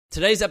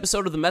Today's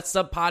episode of the Mets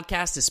Up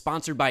Podcast is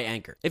sponsored by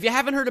Anchor. If you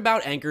haven't heard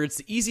about Anchor, it's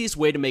the easiest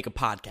way to make a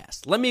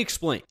podcast. Let me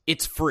explain.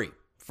 It's free.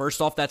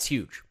 First off, that's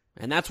huge.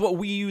 And that's what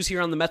we use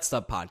here on the Mets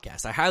Up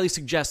Podcast. I highly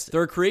suggest it.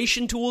 There are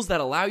creation tools that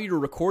allow you to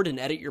record and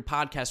edit your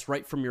podcast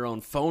right from your own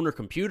phone or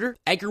computer.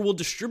 Anchor will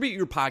distribute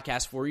your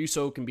podcast for you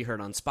so it can be heard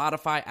on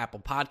Spotify,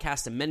 Apple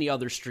Podcasts, and many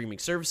other streaming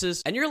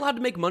services. And you're allowed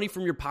to make money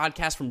from your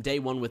podcast from day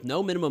one with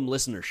no minimum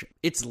listenership.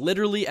 It's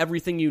literally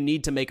everything you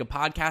need to make a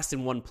podcast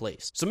in one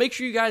place. So make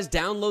sure you guys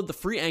download the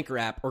free Anchor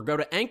app or go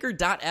to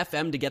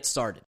anchor.fm to get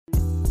started.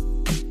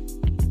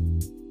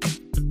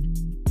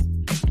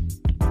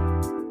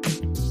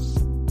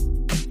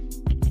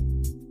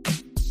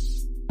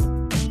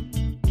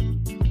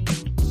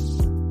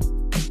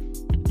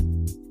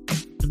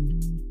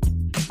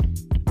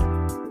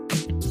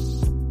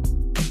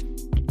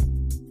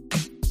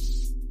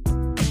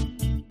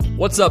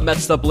 What's up,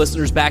 Mets Up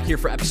listeners? Back here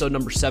for episode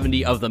number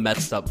 70 of the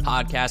Mets Up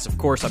Podcast. Of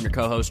course, I'm your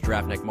co-host,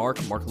 Draftnik Mark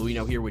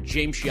Luino here with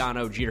James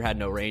Shiano. Jeter had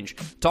no range,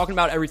 talking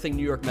about everything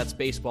New York Mets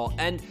baseball.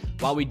 And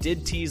while we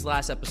did tease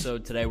last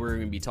episode, today we're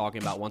going to be talking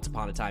about Once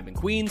Upon a Time in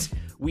Queens.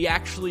 We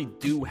actually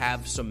do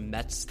have some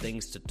Mets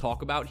things to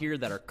talk about here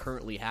that are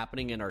currently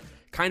happening and are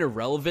kind of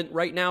relevant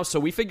right now. So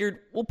we figured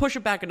we'll push it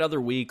back another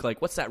week. Like,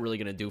 what's that really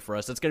going to do for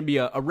us? It's going to be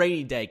a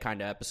rainy day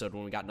kind of episode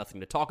when we got nothing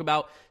to talk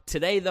about.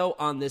 Today, though,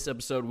 on this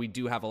episode, we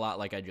do have a lot,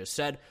 like I just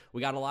said.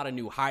 We got a lot of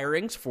new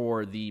hirings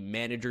for the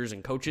managers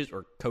and coaches,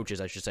 or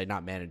coaches, I should say,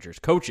 not managers,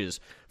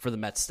 coaches for the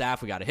Mets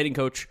staff. We got a hitting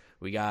coach.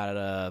 We got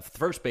a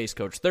first base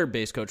coach, third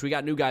base coach. We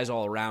got new guys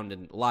all around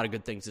and a lot of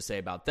good things to say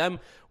about them.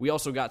 We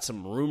also got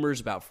some rumors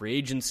about free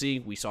agency.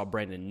 We saw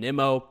Brandon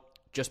Nimmo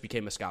just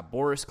became a Scott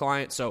Boras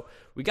client. So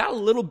we got a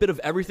little bit of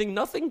everything.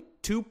 Nothing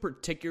too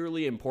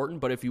particularly important,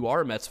 but if you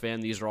are a Mets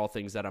fan, these are all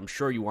things that I'm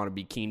sure you want to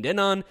be keened in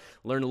on,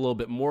 learn a little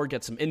bit more,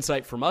 get some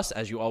insight from us,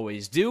 as you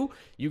always do.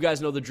 You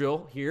guys know the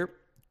drill here.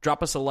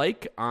 Drop us a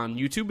like on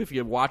YouTube if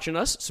you're watching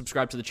us.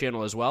 Subscribe to the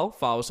channel as well.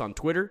 Follow us on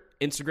Twitter,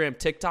 Instagram,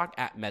 TikTok,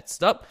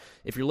 @MetsUp.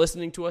 If you're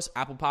listening to us,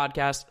 Apple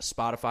Podcasts,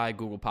 Spotify,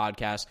 Google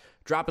Podcasts,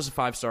 drop us a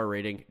 5-star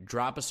rating.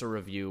 Drop us a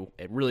review.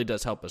 It really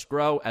does help us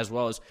grow, as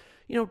well as,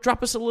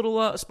 drop us a little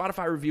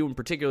Spotify review in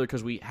particular,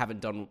 because we haven't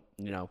done,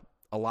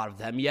 a lot of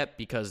them yet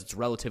because it's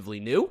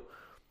relatively new.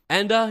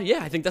 And,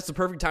 I think that's the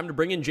perfect time to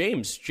bring in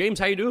James. James,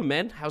 how you doing,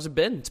 man? How's it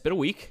been? It's been a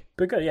week.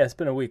 Been good, yeah, it's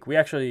been a week. We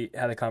actually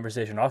had a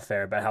conversation off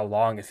air about how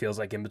long it feels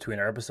like in between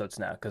our episodes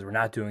now, because we're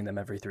not doing them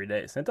every 3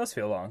 days. And it does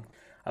feel long.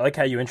 I like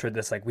how you introed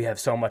this, like we have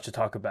so much to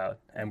talk about,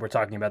 and we're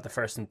talking about the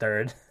first and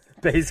third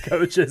base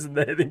coaches and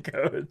the hitting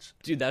coach.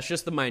 Dude, that's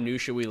just the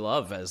minutia we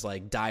love as,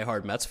 like,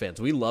 diehard Mets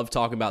fans. We love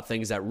talking about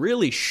things that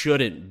really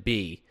shouldn't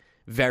be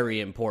very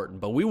important,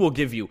 but we will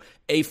give you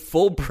a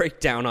full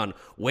breakdown on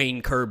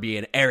Wayne Kirby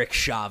and Eric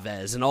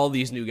Chavez and all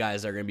these new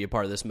guys that are going to be a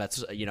part of this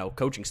Mets,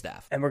 coaching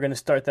staff. And we're going to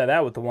start that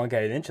out with the one guy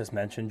I didn't just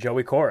mention,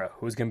 Joey Cora,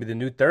 who's going to be the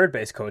new third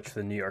base coach for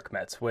the New York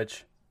Mets,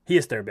 which he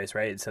is third base,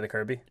 right, instead of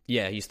Kirby?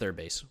 Yeah, he's third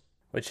base.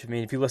 Which, I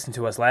mean, if you listened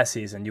to us last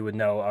season, you would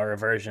know our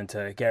aversion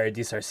to Gary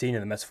DiSarcina,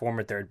 the Mets'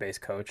 former third base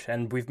coach.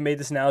 And we've made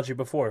this analogy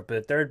before, but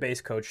a third base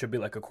coach should be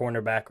like a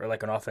cornerback or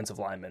like an offensive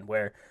lineman,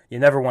 where you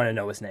never want to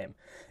know his name.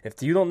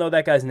 If you don't know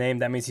that guy's name,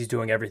 that means he's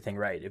doing everything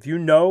right. If you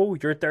know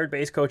your third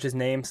base coach's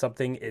name,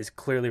 something is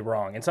clearly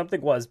wrong. And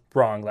something was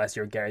wrong last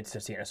year with Gary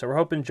DiSarcina. So we're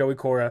hoping Joey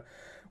Cora,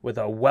 with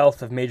a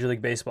wealth of Major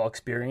League Baseball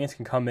experience,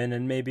 can come in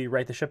and maybe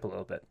right the ship a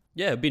little bit.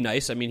 Yeah, it'd be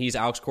nice. I mean, he's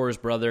Alex Cora's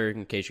brother,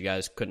 in case you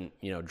guys couldn't,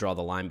 draw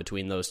the line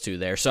between those two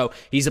there. So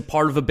he's a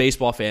part of a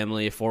baseball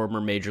family, a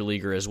former major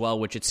leaguer as well,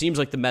 which it seems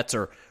like the Mets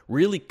are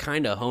really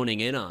kind of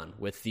honing in on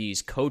with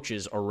these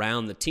coaches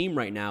around the team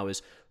right now,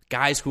 is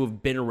guys who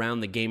have been around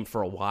the game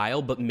for a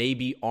while, but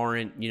maybe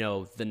aren't,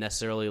 the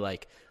necessarily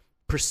like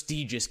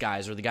prestigious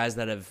guys, or the guys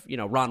that have,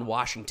 Ron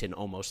Washington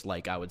almost,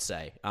 like, I would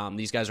say.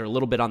 These guys are a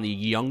little bit on the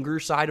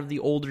younger side of the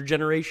older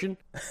generation.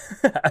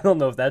 I don't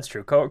know if that's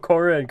true.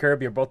 Cora and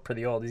Kirby are both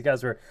pretty old. These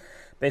guys were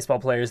baseball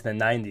players in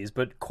the 90s,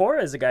 but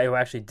Cora is a guy who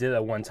actually did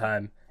at one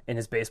time in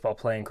his baseball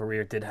playing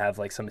career did have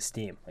like some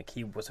esteem. Like,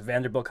 he was a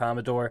Vanderbilt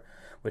Commodore,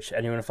 which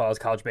anyone who follows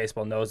college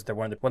baseball knows that they're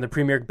one of the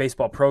premier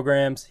baseball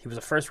programs. He was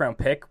a first-round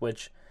pick,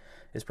 which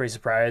is pretty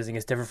surprising.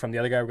 It's different from the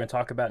other guy we're going to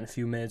talk about in a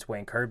few minutes,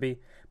 Wayne Kirby.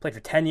 Played for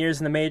 10 years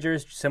in the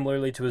majors,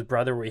 similarly to his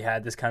brother, where he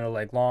had this kind of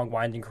like long,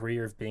 winding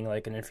career of being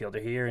like an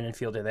infielder here, an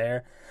infielder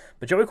there.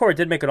 But Joey Cora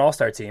did make an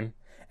all-star team,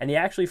 and he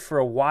actually for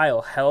a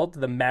while held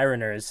the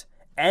Mariners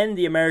and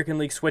the American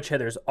League switch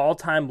hitters'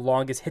 all-time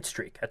longest hit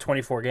streak at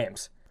 24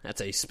 games. That's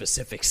a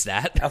specific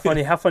stat. How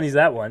funny is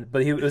that one?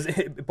 But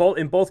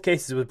in both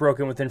cases, it was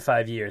broken within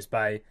 5 years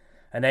by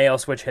an AL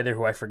switch hitter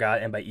who I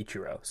forgot, and by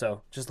Ichiro.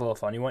 So just a little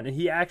funny one. And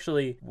he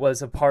actually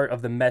was a part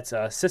of the Mets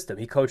system.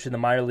 He coached in the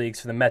minor leagues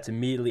for the Mets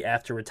immediately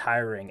after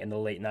retiring in the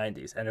late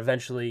 90s. And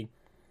eventually,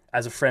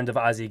 as a friend of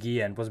Ozzie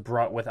Guillen, was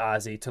brought with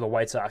Ozzie to the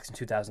White Sox in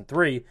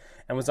 2003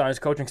 and was on his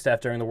coaching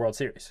staff during the World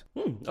Series.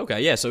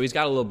 Okay, yeah, so he's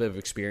got a little bit of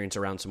experience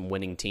around some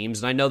winning teams.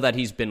 And I know that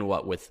he's been,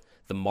 with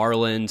the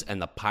Marlins,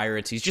 and the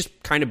Pirates. He's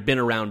just kind of been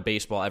around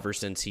baseball ever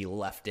since he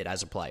left it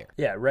as a player.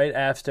 Yeah, right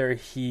after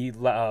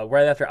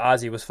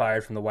Ozzie was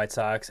fired from the White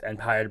Sox and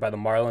hired by the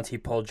Marlins, he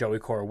pulled Joey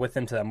Cora with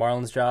him to that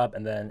Marlins job.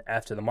 And then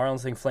after the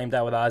Marlins thing flamed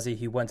out with Ozzie,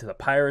 he went to the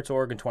Pirates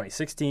org in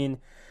 2016.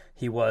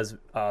 He was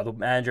the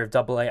manager of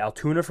Double-A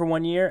Altoona for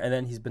 1 year, and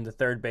then he's been the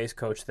third base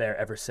coach there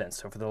ever since,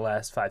 so for the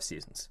last 5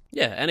 seasons.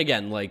 Yeah, and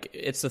again, like,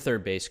 it's the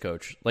third base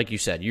coach. Like you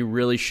said, you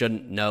really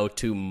shouldn't know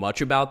too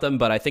much about them,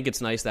 but I think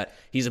it's nice that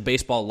he's a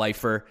baseball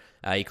lifer.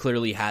 He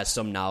clearly has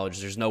some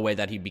knowledge. There's no way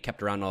that he'd be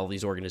kept around all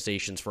these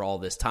organizations for all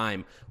this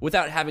time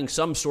without having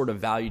some sort of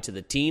value to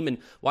the team. And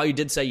while you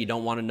did say you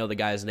don't want to know the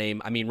guy's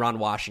name, I mean, Ron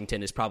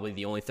Washington is probably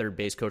the only third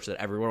base coach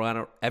that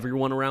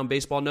everyone around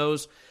baseball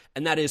knows.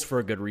 And that is for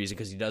a good reason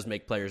because he does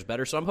make players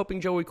better. So I'm hoping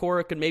Joey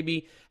Cora can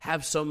maybe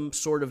have some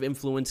sort of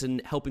influence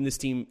in helping this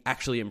team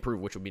actually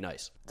improve, which would be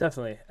nice.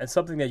 Definitely. And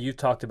something that you've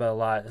talked about a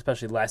lot,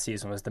 especially last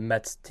season, was the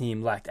Mets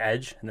team lacked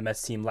edge and the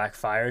Mets team lacked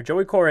fire.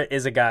 Joey Cora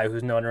is a guy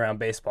who's known around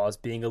baseball as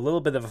being a little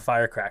bit of a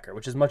firecracker,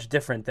 which is much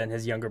different than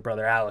his younger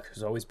brother Alex,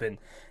 who's always been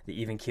the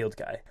even-keeled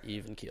guy.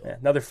 Even-keeled. Yeah,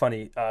 another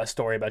funny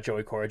story about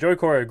Joey Cora. Joey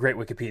Cora, a great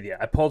Wikipedia.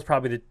 I pulled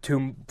probably the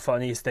 2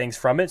 funniest things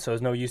from it, so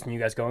there's no use in you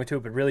guys going to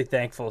it, but really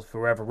thankful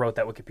for whoever wrote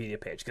that Wikipedia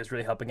page because it's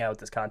really helping out with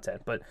this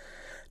content. But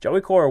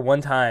Joey Cora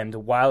one time,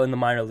 while in the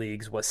minor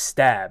leagues, was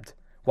stabbed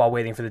while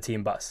waiting for the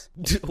team bus.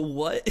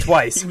 What?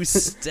 Twice. He was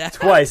stabbed?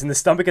 Twice, in the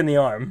stomach and the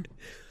arm.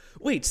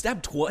 Wait,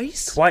 stabbed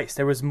twice? Twice.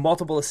 There was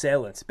multiple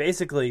assailants.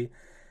 Basically,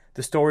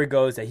 the story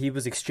goes that he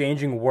was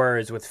exchanging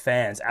words with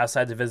fans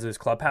outside the visitors'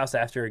 clubhouse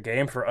after a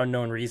game for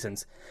unknown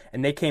reasons.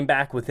 And they came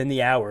back within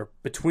the hour,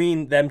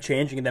 between them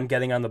changing and them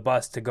getting on the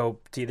bus to go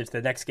to either to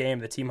the next game,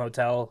 the team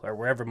hotel, or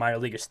wherever minor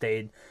leaguers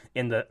stayed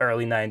in the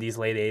early 90s,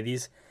 late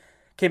 80s.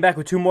 Came back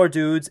with 2 more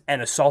dudes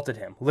and assaulted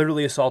him.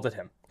 Literally assaulted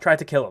him. Tried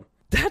to kill him.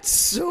 That's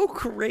so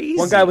crazy.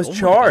 One guy was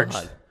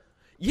charged.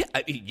 Yeah,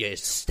 I mean, you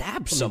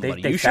stabbed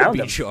somebody. They you should be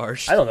him.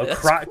 Charged. I don't know.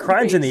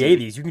 Crimes in the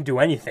 80s, you can do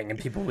anything and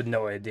people with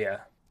no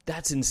idea.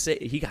 That's insane.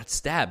 He got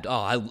stabbed.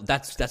 Oh,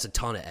 that's a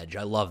ton of edge.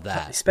 I love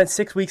that. He spent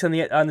 6 weeks on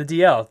the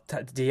DL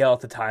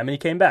at the time, and he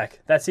came back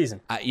that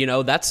season.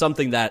 That's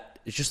something that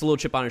is just a little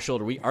chip on his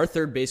shoulder. Our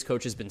third base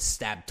coach has been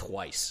stabbed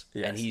twice,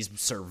 and he's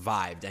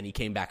survived, and he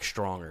came back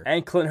stronger.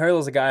 And Clint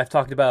Hurdle's a guy I've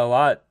talked about a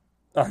lot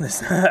on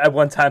this. At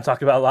one time,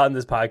 talked about a lot in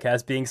this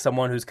podcast, being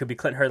someone who could be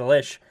Clint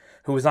Hurdle-ish,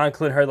 who was on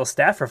Clint Hurdle's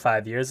staff for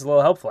 5 years, is a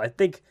little helpful.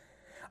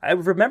 I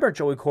remember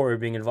Joey Cora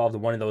being involved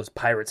in one of those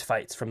Pirates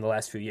fights from the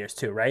last few years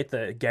too, right?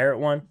 The Garrett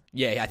one?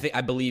 Yeah, I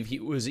believe he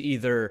was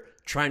either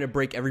trying to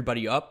break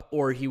everybody up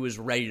or he was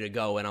ready to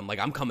go, and I'm like,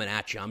 I'm coming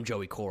at you. I'm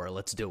Joey Cora.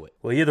 Let's do it.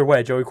 Well, either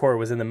way, Joey Cora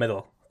was in the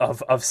middle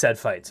of said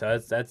fight. So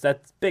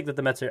that's big that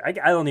the Mets are... I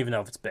don't even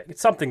know if it's big.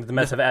 It's something that the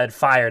Mets have added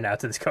fire now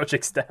to this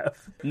coaching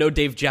staff. No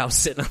Dave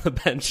Joust sitting on the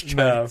bench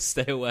trying to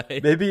stay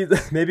away.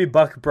 Maybe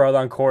Buck brought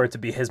on Cora to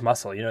be his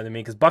muscle, you know what I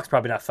mean? Because Buck's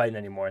probably not fighting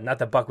anymore. Not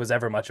that Buck was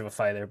ever much of a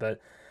fighter,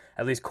 but...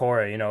 At least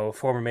Cora,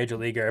 former major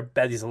leaguer, I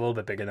bet he's a little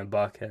bit bigger than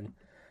Buck, and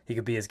he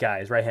could be his guy,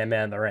 his right-hand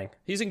man in the ring.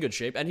 He's in good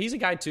shape, and he's a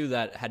guy, too,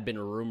 that had been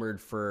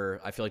rumored for,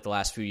 I feel like, the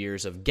last few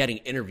years of getting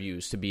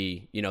interviews to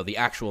be, the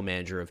actual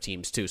manager of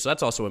teams, too. So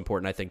that's also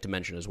important, I think, to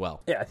mention as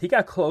well. Yeah, he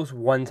got close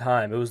one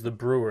time. It was the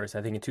Brewers,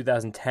 I think, in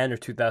 2010 or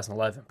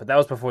 2011, but that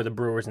was before the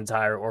Brewers'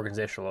 entire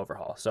organizational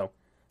overhaul, so...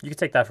 You can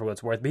take that for what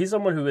it's worth. But he's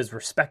someone who is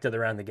respected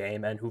around the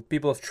game and who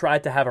people have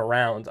tried to have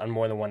around on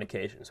more than one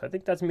occasion. So I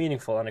think that's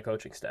meaningful on a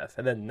coaching staff.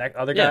 And then the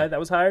other guy that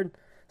was hired,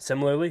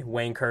 similarly,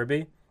 Wayne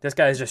Kirby. This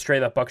guy is just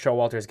straight up Buck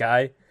Showalter's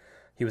guy.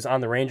 He was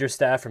on the Rangers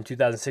staff from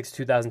 2006 to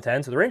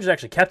 2010. So the Rangers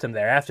actually kept him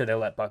there after they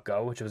let Buck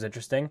go, which was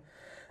interesting.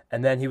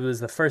 And then he was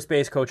the first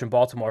base coach in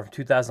Baltimore from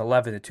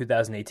 2011 to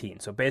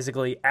 2018. So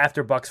basically,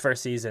 after Buck's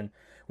first season,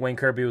 Wayne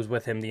Kirby was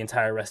with him the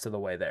entire rest of the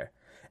way there.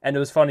 And it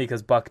was funny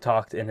because Buck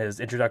talked in his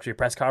introductory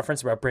press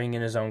conference about bringing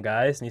in his own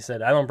guys. And he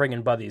said, I don't bring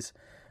in buddies.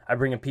 I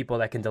bring in people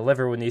that can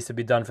deliver what needs to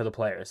be done for the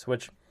players.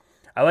 Which,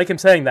 I like him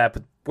saying that,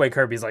 but Wayne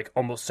Kirby's like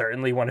almost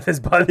certainly one of his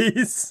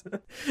buddies.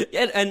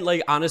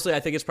 and honestly, I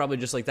think it's probably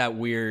just like that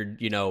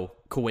weird,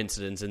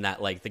 coincidence in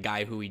that like the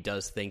guy who he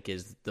does think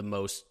is the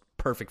most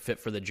perfect fit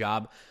for the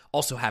job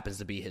also happens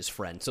to be his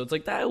friend. So it's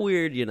like that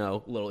weird,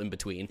 little in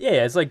between.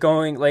 Yeah, it's like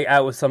going like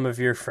out with some of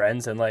your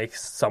friends and like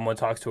someone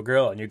talks to a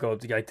girl and you go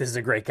like, this is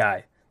a great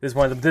guy. This is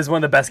one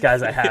of the best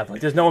guys I have. Like,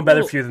 there's no one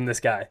better for you than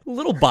this guy.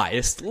 Little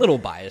biased,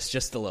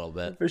 just a little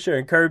bit. For sure.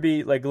 And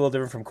Kirby, like a little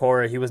different from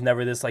Cora, he was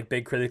never this like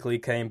big critically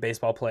acclaimed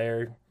baseball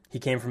player. He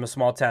came from a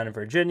small town in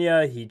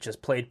Virginia. He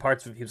just played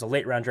he was a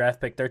late round draft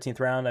pick, 13th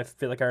round, I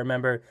feel like I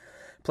remember.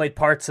 Played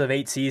parts of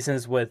 8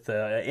 seasons with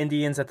the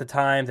Indians at the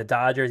time, the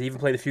Dodgers. He even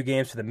played a few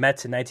games for the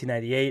Mets in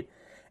 1998.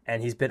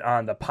 And he's been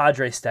on the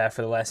Padres staff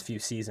for the last few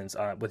seasons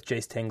with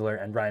Jace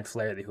Tingler and Ryan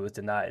Flaherty, who was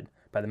denied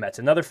by the Mets.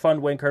 Another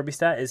fun Wayne Kirby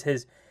stat is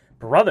his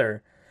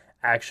brother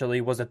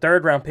actually was a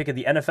 3rd-round pick of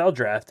the NFL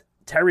draft,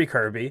 Terry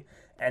Kirby,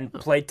 and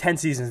played 10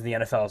 seasons in the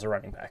NFL as a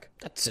running back.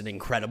 That's an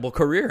incredible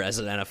career as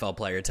an NFL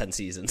player, 10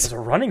 seasons. As a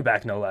running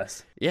back, no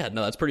less. Yeah,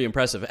 no, that's pretty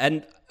impressive.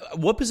 And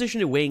what position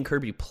did Wayne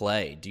Kirby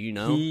play? Do you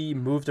know? He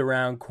moved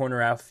around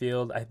corner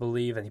outfield, I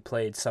believe, and he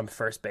played some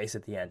first base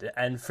at the end.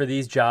 And for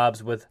these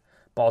jobs with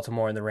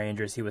Baltimore and the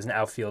Rangers, he was an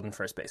outfield and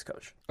first base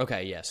coach.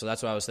 Okay, yeah, so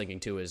that's what I was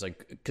thinking too, is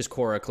like, because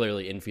Cora,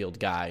 clearly infield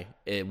guy,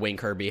 Wayne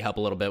Kirby help a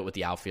little bit with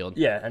the outfield.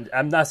 Yeah, and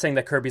I'm not saying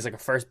that Kirby's like a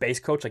first base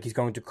coach, like he's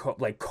going to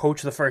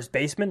coach the first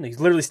baseman. He's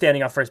literally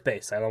standing on first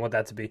base. I don't want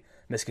that to be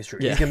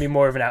misconstrued. Yeah. He's going to be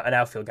more of an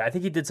outfield guy. I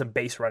think he did some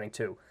base running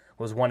too,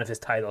 was one of his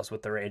titles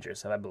with the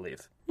Rangers, I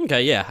believe.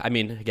 Okay, yeah. I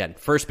mean, again,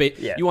 first base,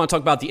 yeah. You want to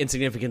talk about the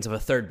insignificance of a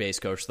third base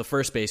coach. The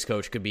first base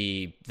coach could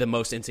be the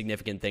most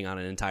insignificant thing on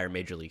an entire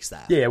major league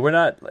staff. Yeah,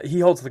 he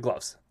holds the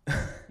gloves.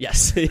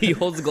 Yes, he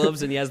holds the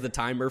gloves and he has the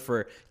timer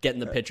for getting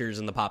the pitchers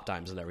and the pop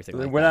times and everything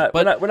like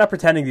that. We're not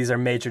pretending these are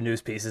major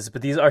news pieces,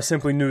 but these are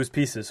simply news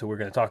pieces, so we're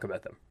going to talk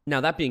about them.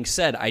 Now, that being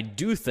said, I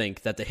do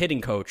think that the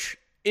hitting coach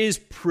is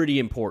pretty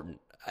important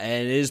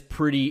and is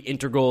pretty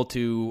integral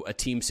to a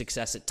team's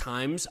success at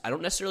times. I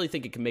don't necessarily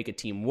think it can make a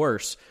team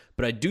worse,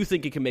 but I do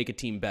think it can make a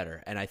team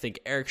better. And I think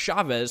Eric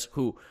Chavez,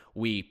 who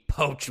we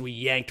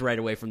yanked right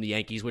away from the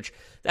Yankees, which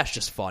that's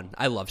just fun.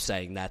 I love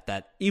saying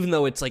that even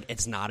though it's like,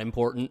 it's not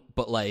important,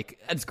 but like,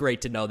 it's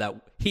great to know that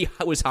he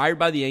was hired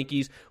by the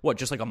Yankees,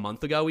 just like a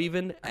month ago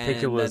even? I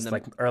think it was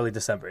like early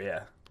December,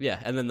 yeah. Yeah,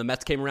 and then the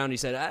Mets came around and he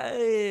said,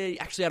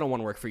 actually, I don't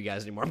want to work for you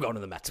guys anymore. I'm going to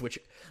the Mets, which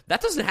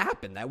that doesn't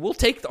happen. That we'll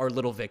take our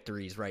little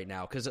victories right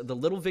now because the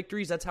little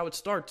victories, that's how it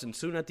starts. And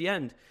soon at the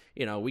end,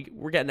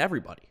 we're getting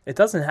everybody. It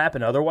doesn't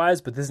happen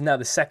otherwise, but this is now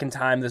the second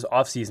time this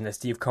offseason that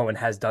Steve Cohen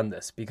has done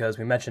this because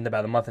we mentioned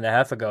about a month and a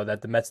half ago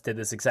that the Mets did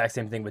this exact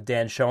same thing with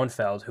Dan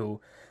Schoenfeld, who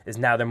is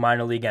now their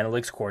minor league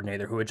analytics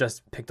coordinator, who had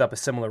just picked up a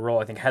similar role,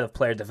 I think head of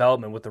player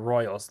development with the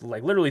Royals,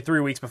 like literally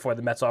 3 weeks before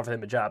the Mets offered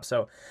him a job.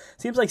 So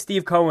it seems like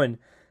Steve Cohen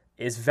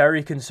is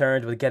very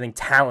concerned with getting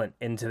talent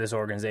into this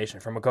organization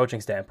from a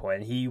coaching standpoint.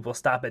 And he will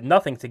stop at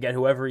nothing to get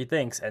whoever he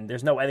thinks, and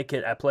there's no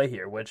etiquette at play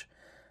here, which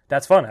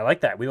that's fun. I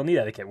like that. We don't need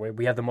etiquette.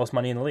 We have the most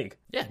money in the league.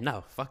 Yeah,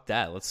 no, fuck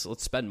that. Let's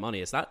spend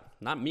money. It's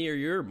not me or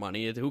your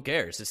money. Who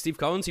cares? It's Steve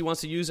Cohen's. He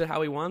wants to use it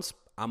how he wants.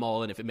 I'm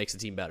all in if it makes the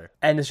team better.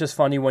 And it's just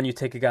funny when you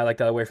take a guy like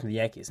that away from the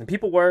Yankees. And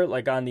people were,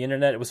 like, on the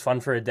internet, it was fun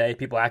for a day.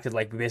 People acted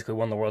like we basically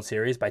won the World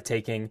Series by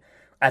taking,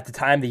 at the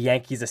time, the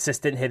Yankees'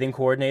 assistant hitting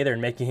coordinator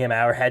and making him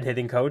our head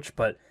hitting coach.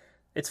 But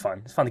it's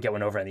fun. It's fun to get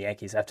one over on the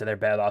Yankees after their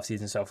bad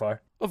offseason so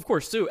far. Of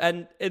course, too.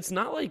 And it's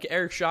not like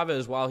Eric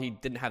Chavez, while he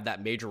didn't have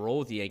that major role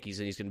with the Yankees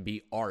and he's going to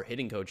be our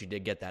hitting coach, he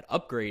did get that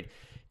upgrade.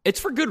 It's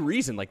for good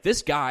reason. Like,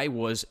 this guy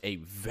was a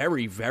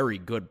very, very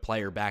good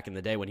player back in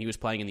the day when he was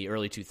playing in the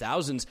early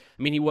 2000s.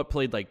 I mean, he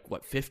played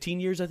 15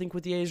 years, I think,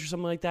 with the A's or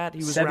something like that? He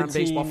was around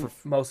baseball for...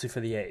 mostly for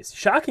the A's.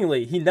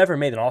 Shockingly, he never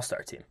made an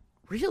All-Star team.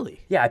 Really?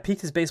 Yeah, I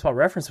peeked his baseball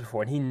reference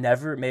before, and he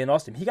never made an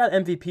All-Star team. He got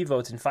MVP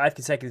votes in 5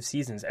 consecutive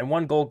seasons and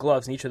won Gold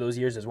Gloves in each of those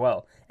years as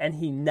well. And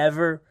he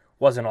never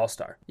was an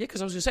All-Star. Yeah,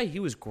 because I was going to say,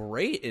 he was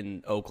great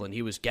in Oakland.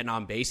 He was getting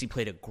on base. He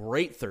played a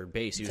great third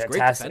base. He was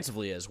Fantastic. Great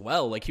defensively as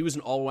well. Like, he was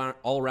an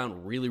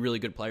all-around really, really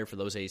good player for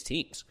those A's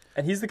teams.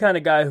 And he's the kind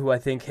of guy who I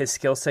think his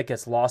skill set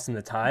gets lost in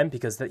the time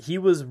because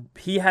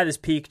he had his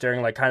peak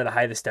during kind of the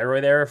height of the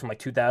steroid era from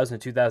 2000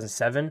 to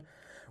 2007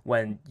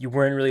 when you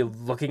weren't really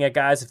looking at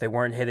guys if they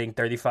weren't hitting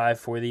 35,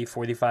 40,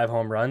 45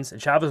 home runs. And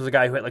Chavez was a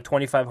guy who hit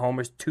 25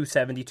 homers,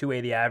 270,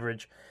 280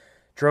 average,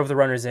 drove the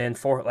runners in,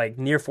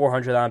 near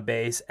 400 on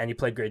base, and he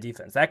played great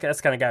defense. That's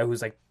the kind of guy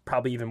who's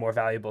probably even more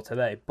valuable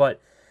today.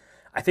 But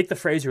I think the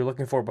phrase you were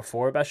looking for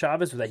before about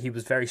Chavez was that he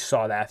was very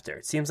sought after.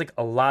 It seems like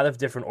a lot of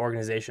different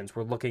organizations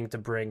were looking to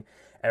bring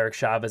Eric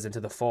Chavez into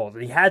the fold.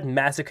 And he had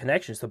massive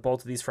connections to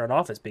both of these front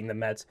office, being the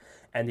Mets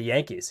and the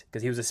Yankees,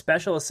 because he was a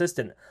special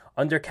assistant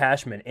under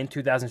Cashman in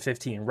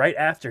 2015, right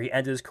after he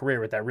ended his career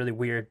with that really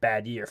weird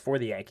bad year for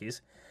the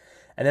Yankees.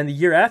 And then the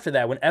year after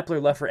that, when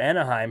Epler left for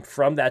Anaheim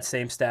from that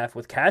same staff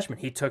with Cashman,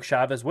 he took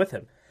Chavez with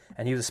him.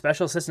 And he was a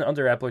special assistant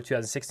under Epler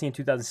 2016,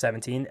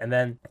 2017. And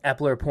then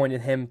Epler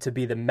appointed him to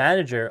be the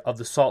manager of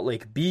the Salt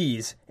Lake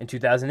Bees in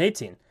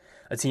 2018,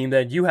 a team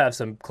that you have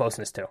some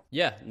closeness to.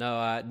 Yeah,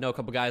 no, know a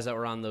couple guys that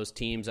were on those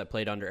teams that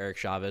played under Eric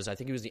Chavez. I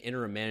think he was the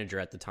interim manager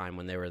at the time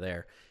when they were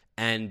there.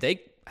 And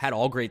they had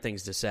all great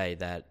things to say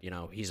that,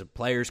 he's a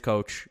player's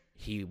coach.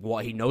 He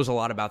knows a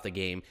lot about the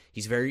game.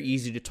 He's very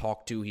easy to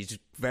talk to. He's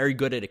very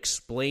good at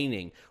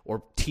explaining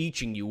or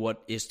teaching you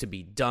what is to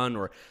be done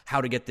or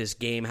how to get this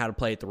game, how to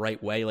play it the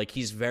right way. Like,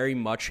 he's very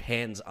much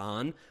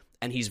hands-on,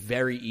 and he's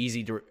very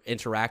easy to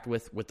interact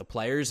with the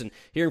players. And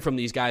hearing from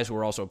these guys who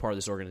are also a part of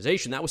this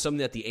organization, that was something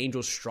that the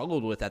Angels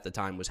struggled with at the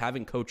time, was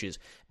having coaches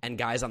and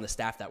guys on the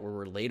staff that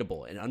were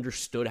relatable and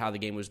understood how the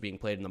game was being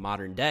played in the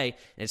modern day.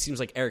 And it seems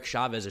like Eric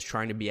Chavez is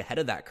trying to be ahead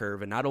of that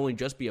curve and not only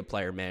just be a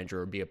player manager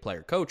or be a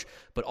player coach,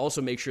 but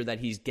also make sure that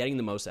he's getting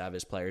the most out of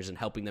his players and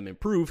helping them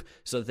improve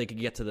so that they can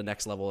get to the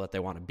next level that they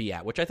want to be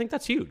at, which I think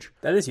that's huge.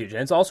 That is huge.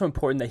 And it's also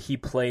important that he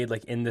played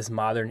in this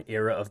modern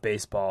era of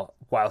baseball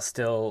while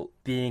still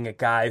being a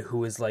guy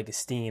who is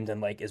esteemed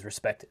and is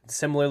respected.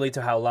 Similarly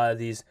to how a lot of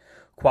these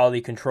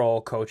quality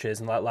control coaches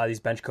and a lot of these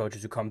bench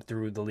coaches who come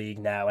through the league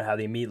now and how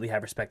they immediately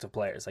have respect of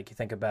players. Like you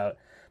think about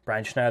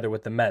Brian Schneider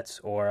with the Mets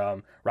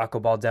or Rocco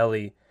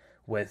Baldelli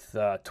with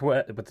the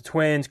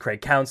Twins,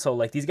 Craig Counsell,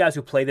 like these guys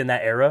who played in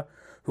that era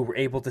who were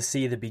able to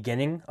see the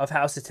beginning of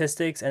how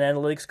statistics and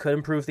analytics could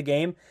improve the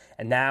game,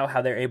 and now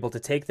how they're able to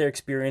take their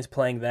experience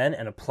playing then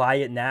and apply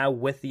it now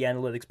with the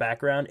analytics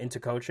background into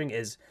coaching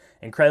is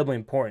incredibly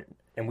important.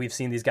 And we've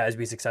seen these guys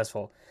be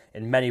successful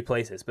in many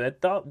places. But I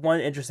thought one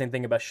interesting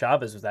thing about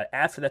Chavez was that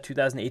after that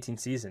 2018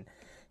 season,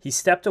 he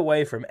stepped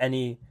away from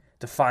any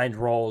defined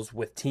roles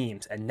with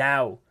teams, and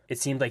now it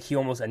seemed like he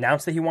almost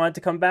announced that he wanted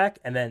to come back,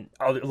 and then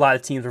a lot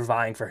of teams were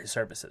vying for his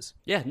services.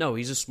 Yeah, no,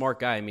 he's a smart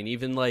guy. I mean,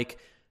 even like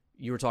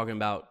you were talking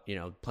about,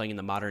 playing in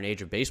the modern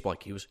age of baseball.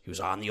 Like he was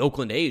on the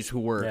Oakland A's, who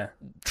were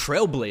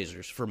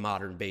trailblazers for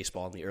modern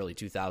baseball in the early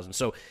 2000s.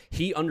 So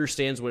he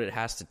understands what it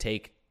has to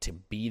take to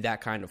be that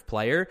kind of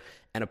player.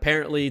 And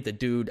apparently the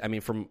dude, I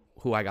mean, from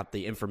who I got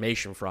the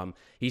information from,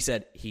 he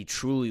said he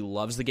truly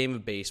loves the game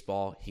of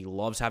baseball. He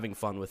loves having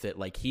fun with it.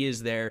 Like he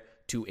is there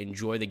to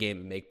enjoy the game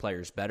and make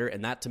players better.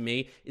 And that, to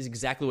me, is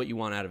exactly what you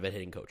want out of a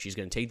hitting coach. He's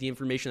going to take the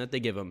information that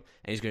they give him,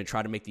 and he's going to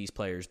try to make these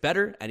players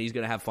better, and he's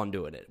going to have fun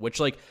doing it. Which,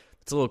 like,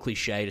 it's a little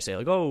cliche to say,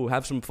 like, oh,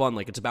 have some fun.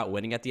 Like, it's about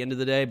winning at the end of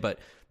the day. But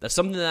that's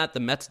something that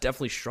the Mets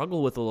definitely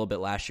struggled with a little bit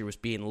last year, was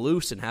being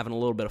loose and having a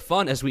little bit of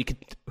fun, as we could,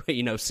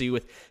 see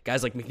with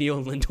guys like McNeil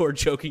and Lindor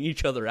choking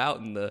each other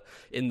out in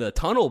the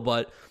tunnel.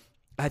 But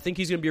I think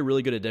he's going to be a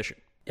really good addition.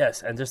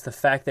 Yes, and just the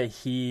fact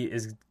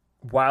that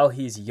while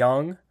he's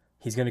young,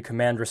 he's going to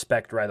command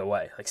respect right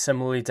away. Like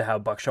similarly to how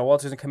Buck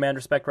Showalter's going to command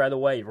respect right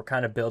away, we're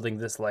kind of building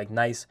this like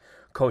nice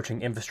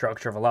coaching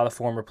infrastructure of a lot of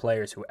former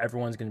players who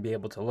everyone's going to be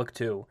able to look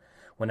to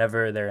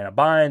whenever they're in a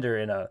bind or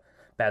in a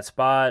bad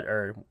spot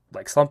or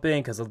like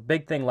slumping. Because the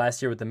big thing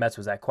last year with the Mets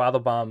was that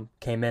Quattlebaum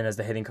came in as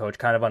the hitting coach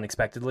kind of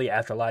unexpectedly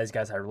after a lot of these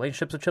guys had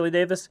relationships with Chili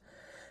Davis.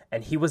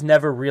 And he was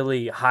never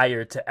really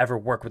hired to ever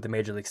work with the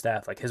Major League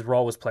staff. Like his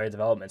role was player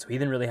development. So he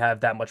didn't really have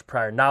that much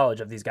prior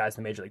knowledge of these guys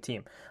in the Major League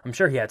team. I'm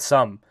sure he had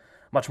some,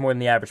 much more than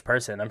the average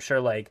person. I'm sure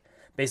like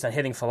based on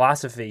hitting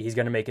philosophy, he's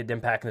going to make an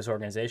impact in this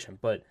organization.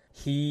 But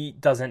he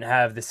doesn't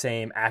have the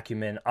same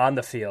acumen on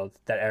the field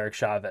that Eric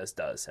Chavez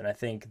does. And I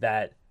think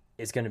that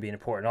is going to be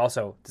important.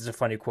 Also, this is a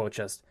funny quote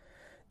just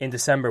in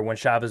December when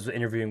Chavez was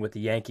interviewing with the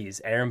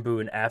Yankees, Aaron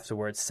Boone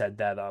afterwards said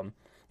that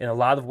in a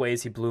lot of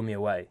ways, he blew me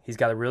away. He's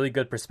got a really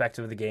good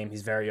perspective of the game.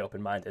 He's very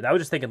open-minded. I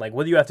was just thinking, like,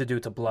 what do you have to do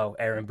to blow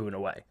Aaron Boone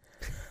away?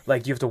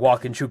 Like, do you have to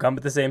walk and chew gum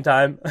at the same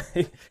time?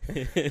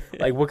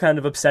 Like, what kind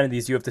of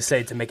obscenities do you have to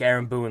say to make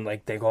Aaron Boone,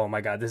 like, think, oh,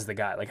 my God, this is the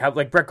guy? Like, how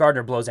Brett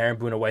Gardner blows Aaron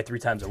Boone away 3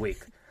 times a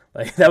week.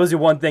 Like, that was the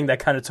one thing that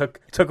kind of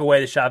took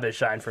away the Chavez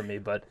shine from me,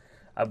 but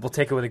we'll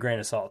take it with a grain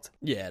of salt.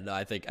 Yeah, no,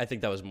 I think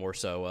that was more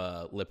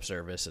so lip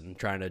service and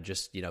trying to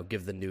just,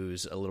 give the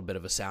news a little bit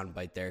of a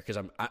soundbite there,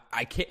 because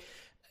I can't...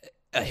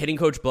 A hitting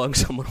coach blowing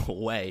someone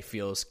away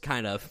feels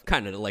kind of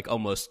like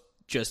almost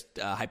just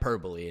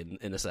hyperbole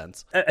in a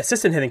sense.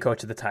 Assistant hitting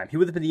coach at the time. He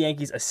would have been the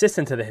Yankees'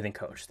 assistant to the hitting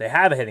coach. They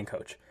have a hitting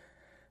coach.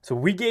 So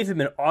we gave him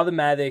an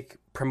automatic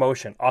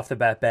promotion off the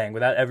bat bang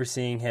without ever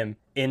seeing him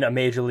in a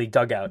major league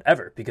dugout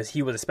ever, because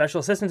he was a special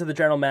assistant to the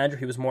general manager.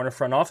 He was more in a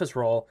front office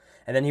role,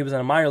 and then he was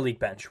on a minor league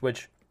bench,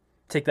 which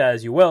take that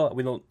as you will.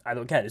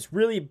 Again, it's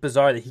really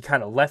bizarre that he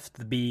kind of left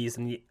the Bees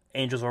and the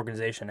Angels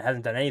organization and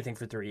hasn't done anything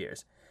for 3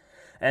 years.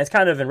 And it's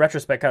kind of, in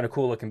retrospect, kind of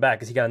cool looking back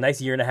because he got a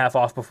nice 1.5 years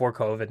off before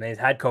COVID, and he's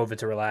had COVID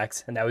to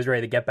relax, and now he's ready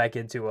to get back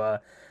into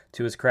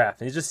to his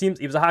craft. And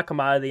he was a hot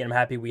commodity, and I'm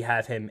happy we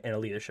have him in a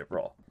leadership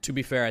role. To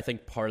be fair, I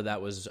think part of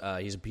that was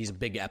he's a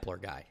big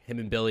Epler guy. Him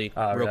and Billy,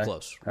 real really?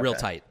 Close, real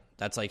tight.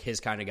 That's like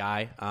his kind of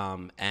guy.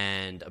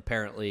 And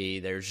apparently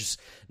there's just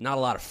not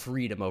a lot of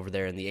freedom over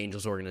there in the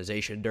Angels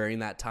organization during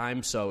that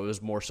time. So it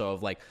was more so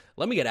of like,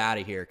 let me get out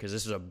of here because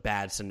this is a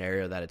bad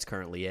scenario that it's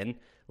currently in.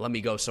 Let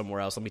me go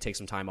somewhere else. Let me take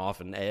some time off.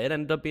 And it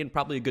ended up being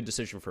probably a good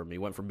decision for him. He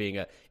went from being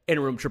an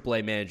interim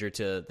AAA manager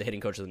to the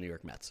hitting coach of the New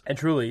York Mets. And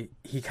truly,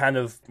 he kind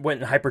of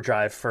went in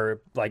hyperdrive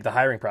for like the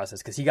hiring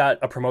process because he got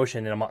a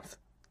promotion in a month.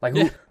 Like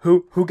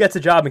who gets a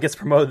job and gets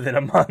promoted in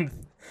a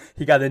month?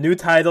 He got a new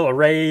title, a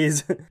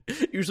raise.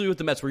 Usually with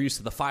the Mets, we're used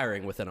to the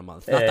firing within a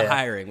month, not the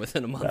hiring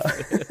within a month.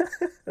 No.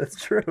 That's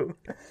true.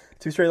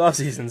 2 straight off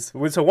seasons.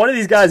 So one of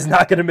these guys is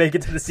not going to make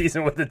it to the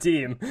season with the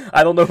team.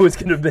 I don't know who it's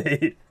going to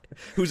be.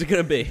 Who's it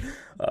going to be?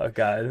 Oh,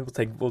 God.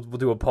 We'll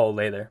do a poll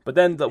later. But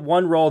then the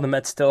one role the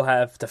Mets still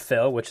have to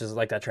fill, which is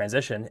like that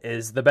transition,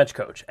 is the bench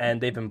coach.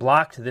 And they've been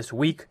blocked this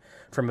week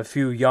from a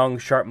few young,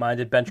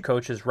 sharp-minded bench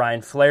coaches.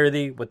 Ryan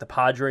Flaherty with the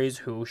Padres,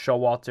 who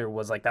Showalter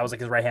was like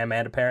his right-hand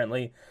man,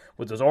 apparently,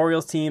 with those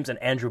Orioles teams, and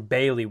Andrew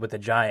Bailey with the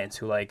Giants,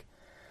 who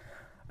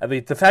I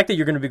mean, the fact that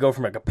you're going to go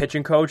from like a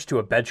pitching coach to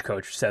a bench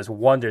coach says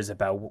wonders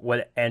about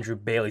what Andrew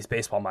Bailey's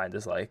baseball mind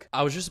is like.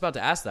 I was just about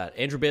to ask that.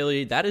 Andrew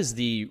Bailey, that is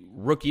the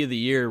Rookie of the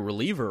Year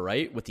reliever,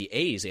 right? With the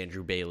A's,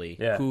 Andrew Bailey,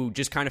 who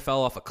just kind of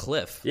fell off a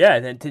cliff. Yeah,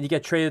 and then did he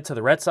get traded to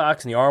the Red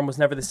Sox and the arm was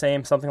never the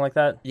same, something like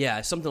that?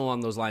 Yeah, something along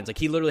those lines. Like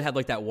he literally had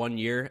like that 1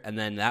 year and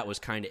then that was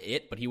kind of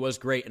it, but he was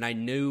great. And I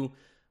knew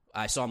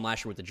I saw him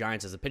last year with the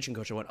Giants as a pitching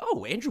coach. I went,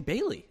 oh, Andrew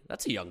Bailey.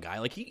 That's a young guy.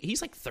 Like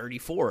he's like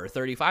 34 or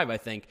 35, I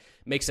think.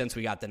 Makes sense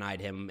we got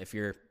denied him. If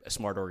you're a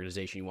smart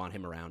organization, you want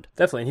him around.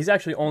 Definitely. And he's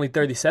actually only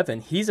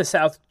 37. He's a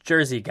South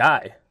Jersey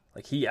guy.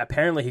 Like he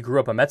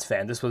grew up a Mets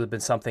fan. This would have been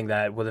something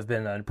that would have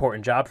been an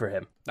important job for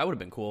him. That would have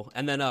been cool.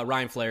 And then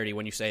Ryan Flaherty,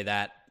 when you say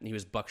that, he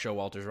was Buck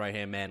Showalter's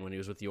right-hand man when he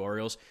was with the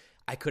Orioles.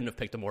 I couldn't have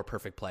picked a more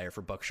perfect player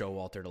for Buck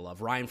Showalter to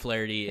love. Ryan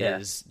Flaherty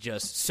is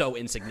just so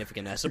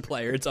insignificant as a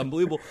player. It's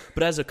unbelievable.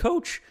 But as a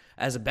coach,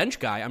 as a bench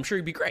guy, I'm sure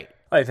he'd be great.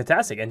 Oh,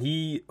 fantastic. And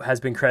he has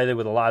been credited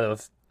with a lot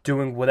of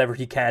doing whatever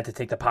he can to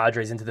take the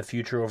Padres into the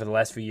future over the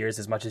last few years,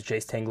 as much as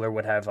Jace Tingler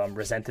would have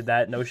resented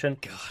that notion.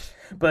 God.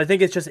 But I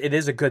think it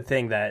is a good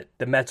thing that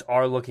the Mets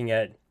are looking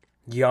at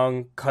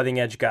young,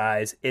 cutting-edge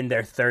guys in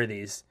their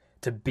 30s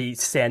to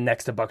stand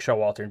next to Buck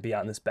Showalter and be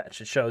on this bench.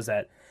 It shows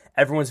that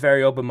everyone's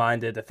very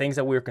open-minded. The things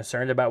that we were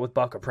concerned about with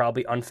Buck are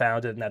probably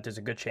unfounded, and that there's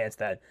a good chance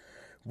that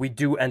we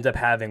do end up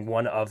having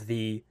one of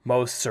the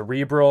most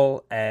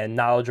cerebral and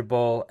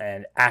knowledgeable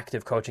and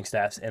active coaching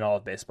staffs in all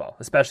of baseball,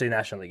 especially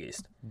National League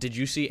East. Did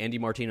you see Andy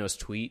Martino's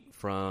tweet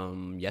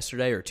from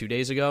yesterday or 2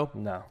 days ago?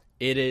 No.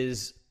 It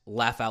is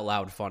laugh out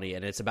loud funny,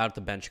 and it's about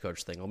the bench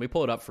coach thing. Let me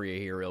pull it up for you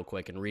here real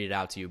quick and read it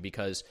out to you,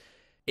 because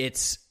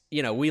it's,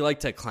 we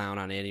like to clown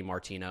on Andy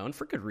Martino, and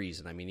for good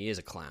reason. I mean, he is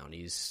a clown.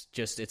 It's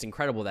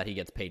incredible that he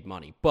gets paid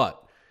money.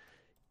 But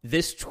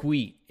this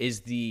tweet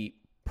is the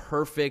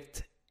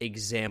perfect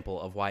example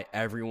of why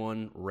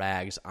everyone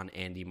rags on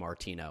Andy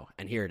Martino.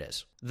 And here it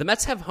is. The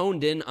Mets have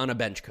honed in on a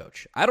bench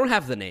coach. I don't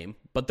have the name,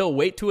 but they'll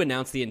wait to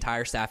announce the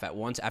entire staff at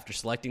once after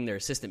selecting their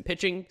assistant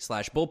pitching /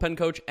 bullpen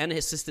coach and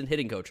assistant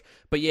hitting coach.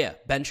 But yeah,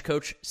 bench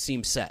coach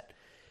seems set.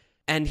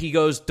 And he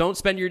goes, don't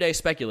spend your day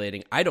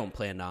speculating. I don't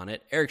plan on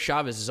it. Eric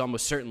Chavez is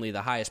almost certainly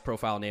the highest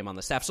profile name on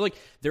the staff. So,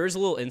 there is a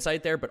little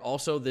insight there, but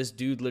also this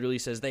dude literally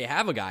says they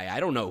have a guy. I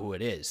don't know who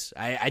it is.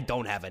 I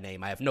don't have a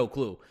name. I have no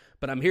clue.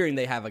 But I'm hearing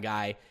they have a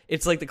guy.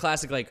 It's like the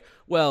classic,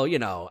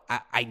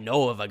 I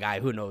know of a guy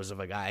who knows of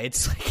a guy.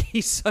 It's like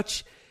he's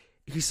such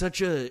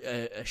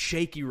a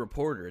shaky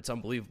reporter. It's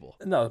unbelievable.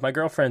 No, my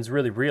girlfriend's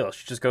really real.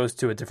 She just goes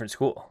to a different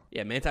school.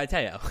 Yeah, Manti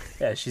Te'o.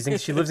 Yeah,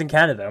 she lives in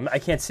Canada. I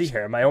can't see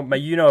her.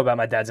 You know about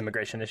my dad's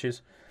immigration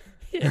issues.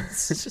 Yeah,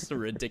 it's just a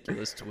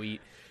ridiculous tweet.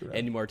 Right.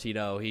 Andy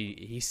Martino,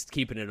 he's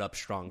keeping it up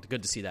strong.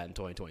 Good to see that in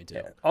 2022.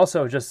 Yeah.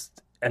 Also,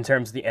 just in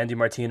terms of the Andy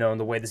Martino and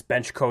the way this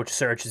bench coach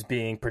search is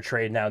being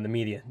portrayed now in the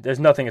media,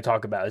 there's nothing to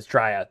talk about. It's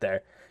dry out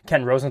there.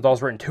 Ken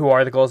Rosenthal's written 2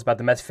 articles about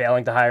the Mets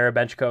failing to hire a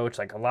bench coach.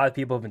 A lot of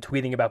people have been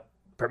tweeting about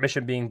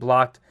permission being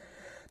blocked.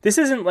 This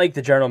isn't like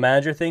the general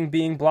manager thing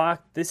being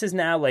blocked. This is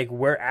now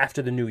we're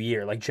after the new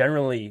year.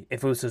 Generally,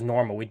 if it was as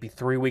normal, we'd be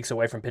 3 weeks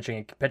away from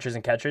pitchers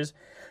and catchers.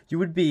 You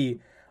would be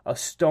a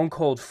stone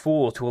cold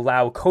fool to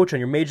allow a coach on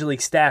your major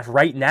league staff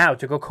right now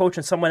to go coach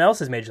on someone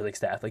else's major league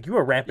staff. You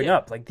are ramping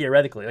up,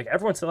 theoretically.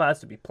 Everyone still has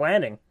to be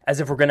planning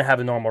as if we're going to have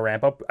a normal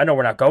ramp up. I know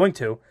we're not going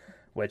to,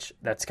 which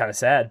that's kind of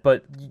sad,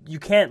 but you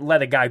can't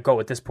let a guy go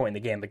at this point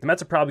in the game. The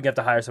Mets are probably going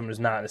to have to hire someone who's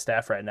not on the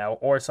staff right now,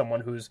 or someone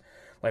who's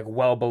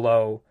well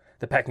below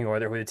the pecking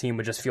order, who the team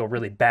would just feel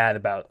really bad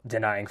about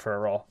denying for a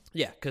role.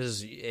 Yeah,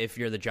 because if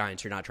you're the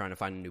Giants, you're not trying to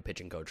find a new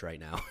pitching coach right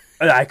now.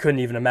 I couldn't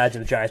even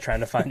imagine the Giants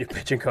trying to find a new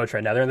pitching coach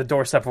right now. They're in the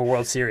doorstep of a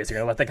World Series. They're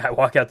going to let the guy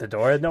walk out the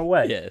door? No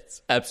way. Yeah,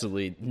 it's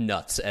absolutely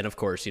nuts. And, of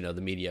course, the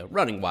media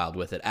running wild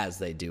with it, as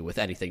they do with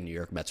anything New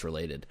York Mets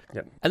related.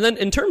 Yep. And then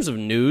in terms of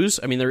news,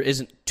 there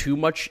isn't too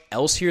much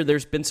else here.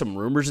 There's been some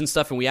rumors and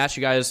stuff, and we asked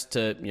you guys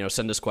to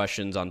send us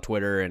questions on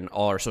Twitter and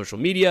all our social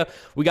media.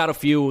 We got a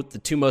few. The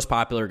 2 most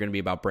popular are going to be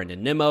about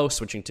Brandon Nimmo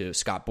switching to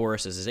Scott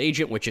Boras as his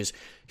agent, which is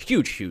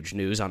huge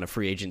news on a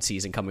free agent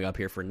season coming up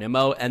here for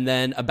Nimmo, and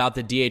then about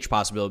the DH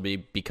possibility,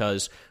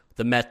 because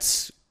the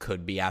Mets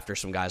could be after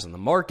some guys on the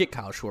market.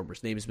 Kyle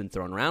Schwarber's name has been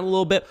thrown around a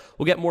little bit.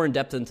 We'll get more in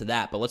depth into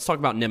that, but let's talk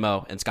about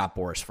Nimmo and Scott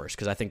Boras first,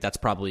 because I think that's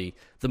probably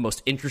the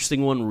most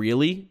interesting one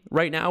really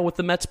right now with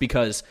the Mets,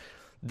 because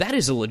that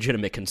is a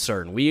legitimate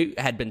concern. We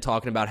had been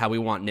talking about how we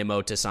want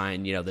Nimmo to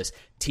sign, this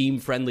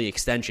team-friendly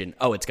extension.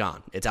 Oh, it's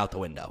gone. It's out the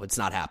window. It's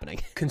not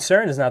happening.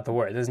 Concern is not the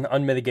word. There's an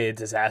unmitigated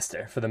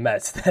disaster for the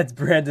Mets that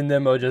Brandon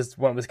Nimmo just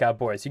went with Scott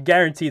Boras. You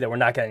guarantee that we're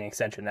not getting an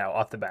extension now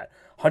off the bat.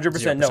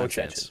 100% no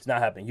extension. It's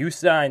not happening. You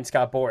signed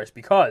Scott Boras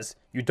because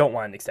you don't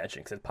want an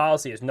extension, because the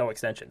policy is no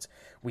extensions.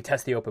 We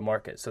test the open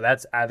market. So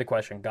that's out of the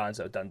question.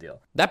 Gonzo, done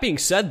deal. That being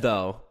said,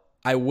 though,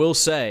 I will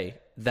say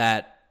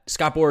that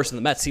Scott Boras and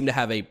the Mets seem to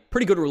have a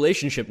pretty good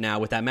relationship now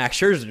with that Max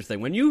Scherzer thing.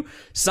 When you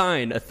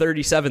sign a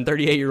 37,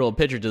 38-year-old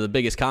pitcher to the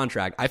biggest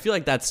contract, I feel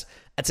like that's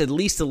at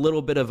least a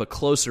little bit of a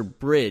closer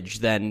bridge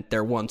than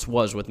there once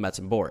was with Mets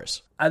and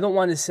Boras. I don't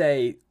want to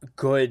say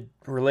good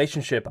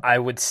relationship. I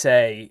would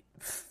say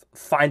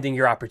finding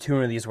your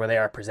opportunities where they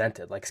are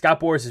presented. Scott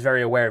Boras is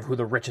very aware of who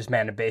the richest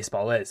man in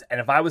baseball is. And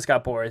if I was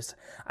Scott Boras,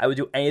 I would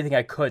do anything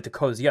I could to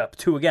cozy up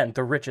to, again,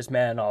 the richest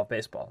man in all of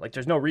baseball.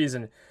 There's no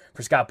reason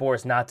for Scott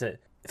Boras not to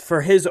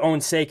for his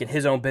own sake and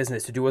his own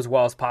business to do as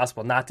well as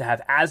possible, not to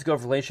have as good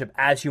of a relationship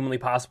as humanly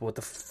possible with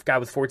the guy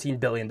with $14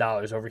 billion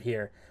over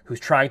here who's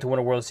trying to win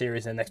a World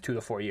Series in the next 2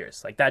 to 4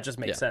 years. Like, that just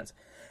makes sense.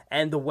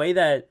 And the way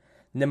that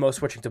Nimmo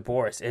switching to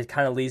Boris, it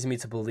kind of leads me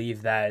to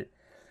believe that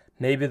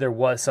maybe there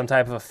was some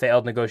type of a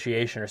failed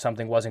negotiation or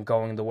something wasn't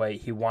going the way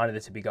he wanted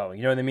it to be going.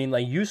 You know what I mean?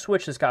 Like, you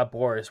switch to Scott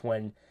Boras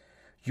when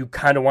you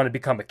kind of want to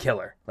become a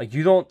killer. Like,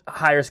 you don't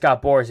hire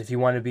Scott Boras if you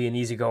want to be an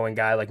easygoing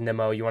guy like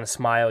Nimmo. You want to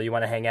smile, you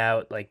want to hang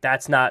out. Like,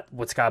 that's not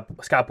what Scott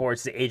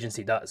Boras'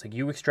 agency does. Like,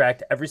 you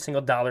extract every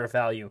single dollar of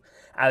value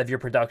out of your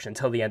production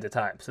until the end of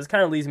time. So this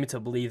kind of leads me to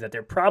believe that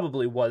there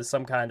probably was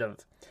some kind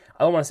of,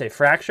 I don't want to say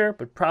fracture,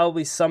 but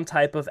probably some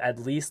type of at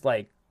least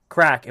like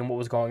crack in what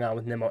was going on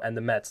with Nimmo and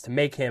the Mets to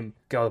make him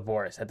go to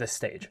Boras at this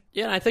stage.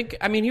 Yeah, and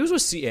I mean, he was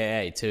with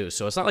CAA too,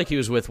 so it's not like he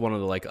was with one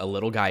of the, like, a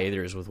little guy either.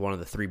 He was with one of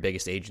the 3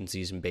 biggest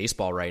agencies in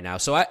baseball right now.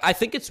 So I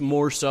think it's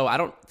more so, I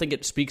don't think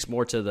it speaks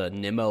more to the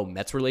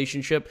Nimmo-Mets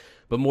relationship,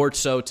 but more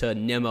so to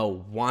Nimmo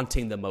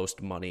wanting the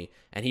most money,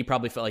 and he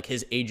probably felt like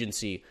his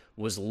agency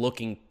was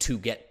looking to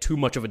get too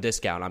much of a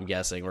discount, I'm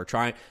guessing, or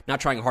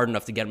not trying hard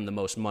enough to get him the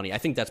most money. I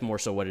think that's more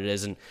so what it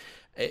is, and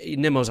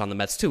Nimmo's on the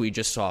Mets too. He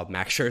just saw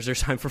Max Scherzer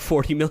sign for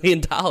 $40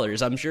 million.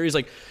 I'm sure he's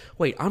like,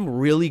 wait, I'm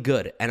really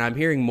good. And I'm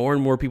hearing more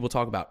and more people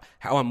talk about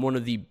how I'm one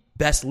of the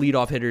best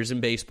leadoff hitters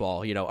in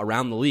baseball,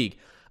 around the league.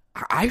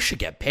 I should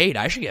get paid.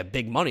 I should get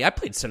big money. I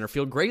played center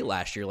field great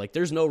last year. Like,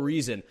 there's no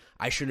reason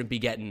I shouldn't be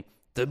getting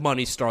the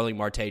money Starling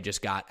Marte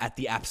just got at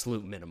the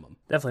absolute minimum.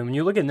 Definitely. When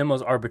you look at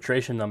Nimmo's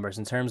arbitration numbers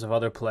in terms of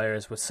other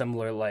players with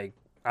similar, like,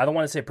 I don't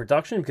want to say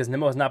production because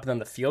Nimmo has not been on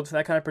the field for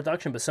that kind of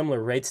production, but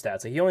similar rate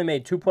stats. Like, he only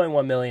made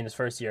 $2.1 million his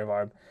first year of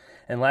ARB,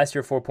 and last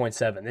year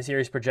 $4.7. This year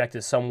he's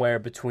projected somewhere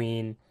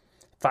between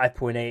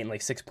 5.8 and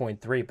like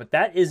 6.3. But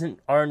that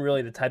aren't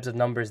really the types of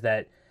numbers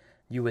that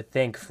you would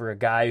think for a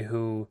guy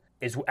who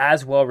is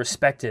as well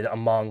respected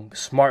among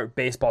smart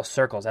baseball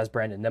circles as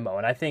Brandon Nimmo.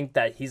 And I think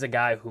that he's a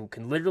guy who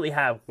can literally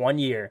have 1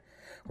 year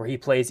where he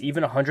plays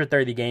even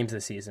 130 games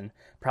this season,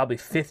 probably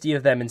 50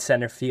 of them in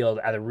center field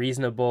at a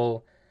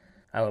reasonable,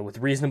 with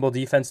reasonable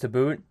defense to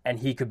boot, and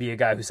he could be a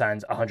guy who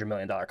signs a $100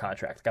 million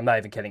contract. Like, I'm not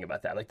even kidding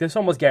about that. Like, this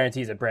almost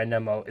guarantees that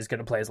Brandon Nimmo is going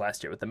to play his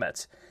last year with the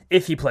Mets,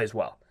 if he plays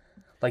well.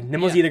 Like,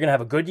 Nimmo's either going to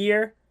have a good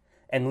year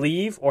and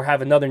leave, or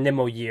have another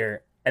Nimmo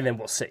year, and then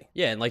we'll see.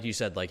 Yeah, and like you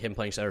said, like, him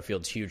playing center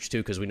field is huge, too,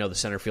 because we know the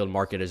center field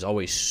market is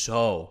always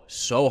so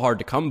hard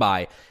to come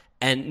by.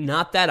 And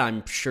not that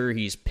I'm sure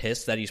he's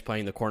pissed that he's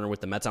playing the corner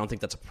with the Mets. I don't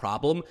think that's a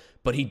problem,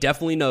 but he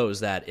definitely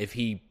knows that if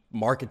he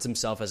markets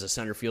himself as a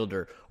center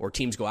fielder or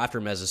teams go after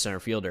him as a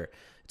center fielder,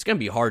 it's going to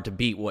be hard to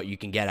beat what you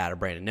can get out of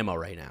Brandon Nimmo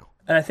right now.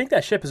 And I think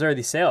that ship has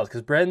already sailed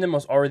because Brandon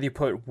Nimmo's already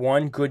put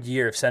one good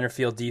year of center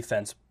field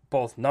defense,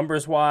 both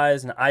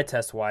numbers-wise and eye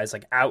test-wise,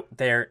 like, out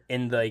there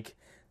in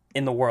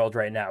the world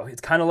right now.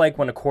 It's kind of like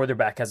when a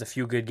quarterback has a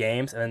few good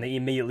games and then they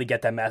immediately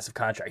get that massive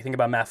contract. Think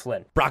about Matt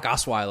Flynn. Brock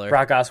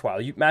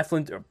Osweiler. Matt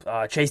Flynn,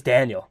 Chase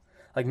Daniel.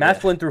 Like,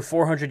 Matt Flynn threw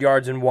 400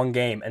 yards in one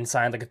game and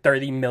signed like a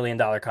 $30 million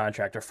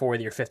contract, or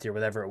 40 or 50 or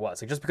whatever it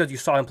was. Like, just because you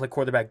saw him play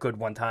quarterback good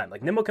one time.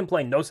 Like, Nimmo can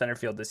play no center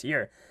field this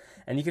year,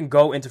 and you can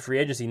go into free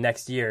agency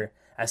next year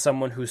as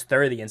someone who's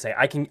 30 and say,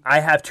 I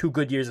have 2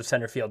 good years of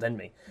center field in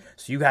me.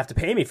 So you have to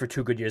pay me for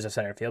 2 good years of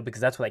center field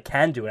because that's what I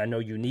can do, and I know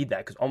you need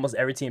that because almost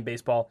every team in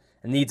baseball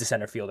needs a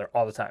center fielder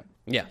all the time.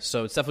 Yeah,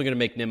 so it's definitely going to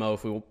make Nimmo,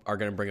 if we are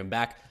going to bring him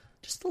back,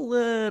 just a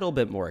little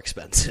bit more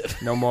expensive.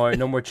 No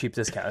more cheap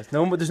discounts.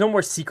 There's no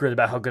more secret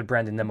about how good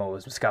Brandon Nimmo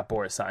is when Scott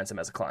Boras signs him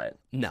as a client.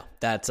 No,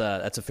 that's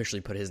officially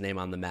put his name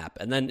on the map.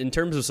 And then in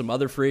terms of some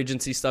other free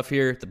agency stuff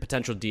here, the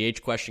potential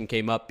DH question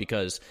came up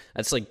because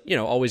that's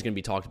always going to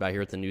be talked about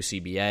here at the new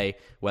CBA.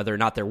 Whether or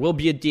not there will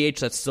be a DH,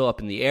 that's still up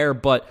in the air,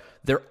 but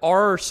there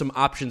are some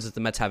options that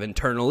the Mets have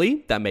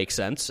internally that make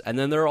sense. And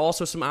then there are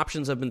also some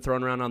options that have been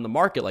thrown around on the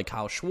market, like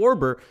Kyle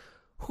Schwarber,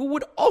 who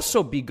would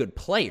also be good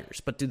players,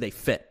 but do they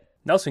fit?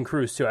 Nelson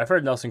Cruz, too. I've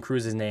heard Nelson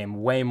Cruz's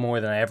name way more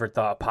than I ever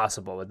thought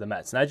possible with the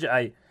Mets. And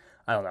I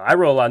don't know. I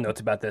wrote a lot of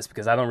notes about this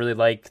because I don't really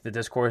like the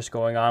discourse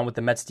going on with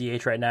the Mets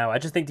DH right now. I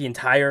just think the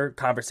entire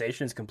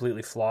conversation is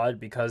completely flawed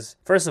because,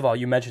 first of all,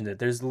 you mentioned it.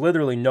 There's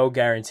literally no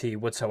guarantee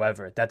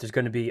whatsoever that there's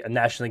going to be a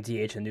National League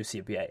DH in the new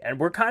CBA. And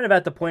we're kind of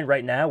at the point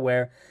right now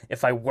where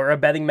if I were a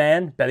betting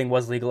man, betting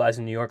was legalized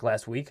in New York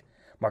last week.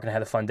 Mark and I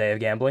had a fun day of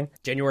gambling.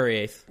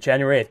 January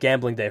 8th,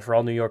 gambling day for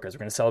all New Yorkers.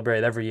 We're going to celebrate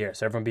it every year,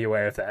 so everyone be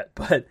aware of that.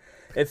 But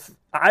if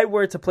I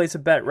were to place a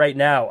bet right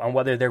now on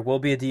whether there will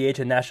be a DH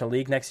in National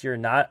League next year or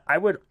not, I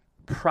would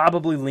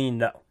probably lean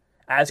no.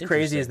 As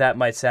crazy as that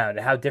might sound,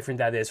 and how different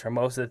that is from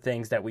most of the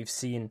things that we've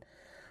seen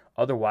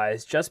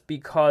otherwise, just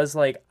because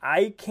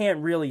I can't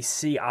really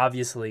see,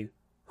 obviously,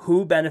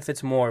 who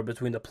benefits more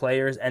between the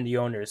players and the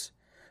owners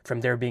from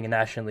there being a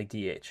National League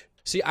DH.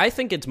 See, I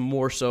think it's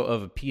more so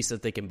of a piece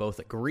that they can both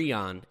agree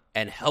on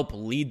and help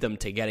lead them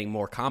to getting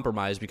more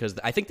compromise because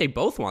I think they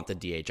both want the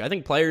DH. I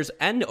think players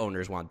and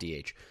owners want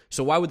DH.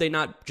 So why would they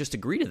not just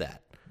agree to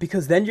that?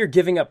 Because then you're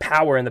giving up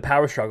power in the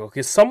power struggle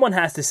because someone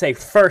has to say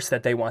first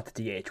that they want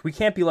the DH. We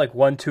can't be like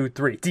 1, 2,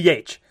 3,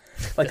 DH.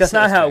 Like, that's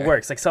not how it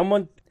works. Like,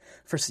 someone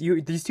for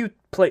you, these two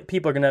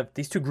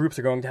groups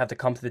are going to have to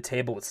come to the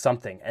table with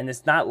something, and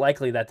it's not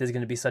likely that there's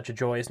going to be such a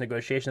joyous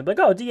negotiation. Like,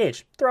 oh,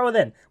 DH, throw it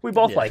in. We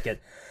both like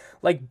it.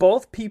 Like,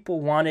 both people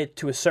want it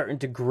to a certain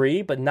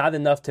degree, but not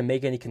enough to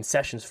make any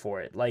concessions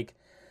for it. Like,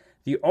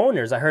 the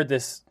owners, I heard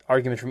this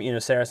argument from Eno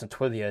Saris on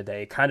Twitter the other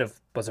day. It kind of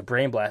was a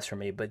brain blast for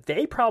me, but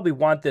they probably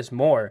want this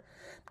more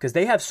because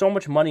they have so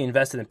much money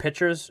invested in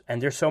pitchers,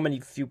 and there's so many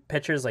few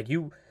pitchers. Like,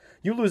 you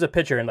lose a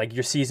pitcher, and like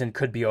your season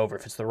could be over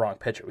if it's the wrong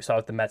pitcher. We saw it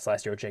with the Mets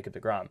last year with Jacob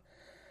deGrom.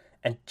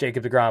 And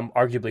Jacob deGrom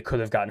arguably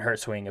could have gotten hurt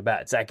swinging a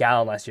bat. Zach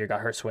Gallen last year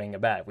got hurt swinging a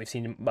bat. We've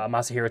seen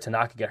Masahiro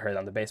Tanaka get hurt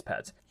on the base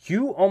pads.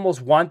 You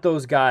almost want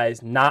those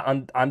guys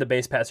not on the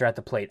base pads or at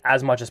the plate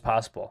as much as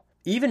possible.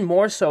 Even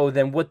more so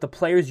than what the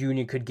players'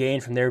 union could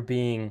gain from there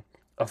being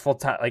a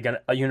full-time, like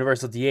a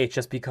universal DH,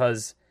 just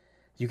because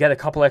you get a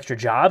couple extra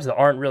jobs that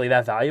aren't really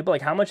that valuable.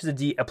 Like, how much is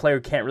a player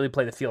who can't really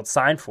play the field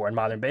signed for in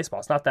modern baseball?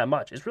 It's not that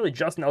much. It's really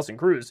just Nelson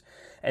Cruz.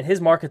 And his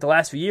market the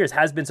last few years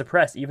has been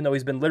suppressed, even though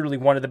he's been literally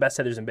one of the best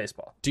hitters in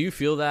baseball. Do you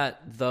feel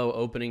that, though,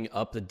 opening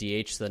up the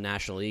DH to the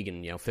National League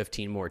and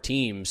 15 more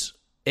teams,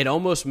 it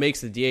almost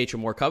makes the DH a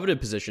more coveted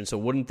position? So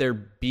wouldn't there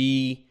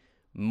be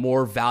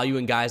more value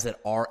in guys that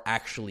are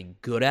actually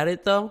good at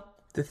it, though?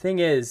 The thing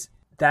is,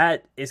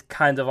 that is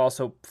kind of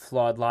also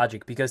flawed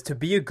logic, because to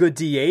be a good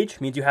DH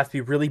means you have to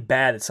be really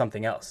bad at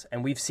something else.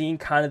 And we've seen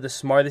kind of the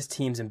smartest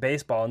teams in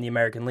baseball in the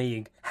American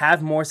League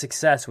have more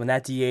success when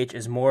that DH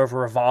is more of a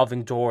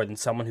revolving door than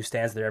someone who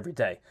stands there every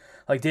day.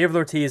 Like David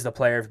Ortiz, the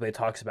player everybody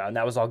talks about, and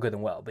that was all good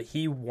and well. But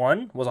he,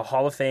 was a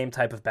Hall of Fame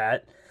type of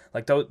bat.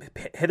 Like, those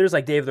hitters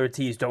like David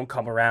Ortiz don't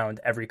come around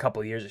every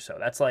couple of years or so.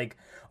 That's like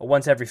a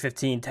once every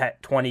 15, 10,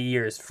 20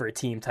 years for a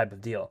team type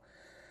of deal.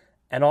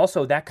 And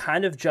also, that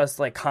kind of just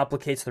like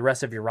complicates the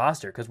rest of your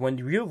roster, because when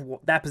you have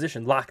that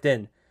position locked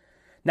in,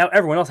 now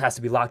everyone else has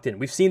to be locked in.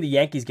 We've seen the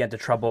Yankees get into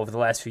trouble over the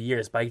last few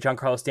years by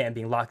Giancarlo Stanton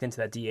being locked into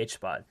that DH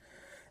spot.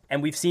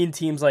 And we've seen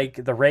teams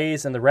like the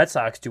Rays and the Red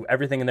Sox do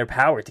everything in their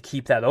power to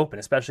keep that open,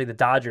 especially the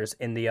Dodgers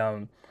in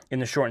the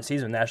shortened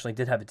season when National League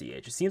did have a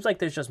DH. It seems like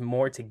there's just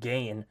more to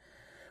gain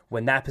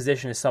when that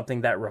position is something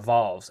that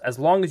revolves, as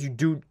long as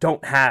you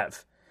don't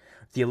have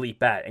the elite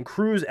bat. And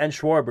Cruz and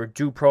Schwarber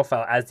do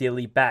profile as the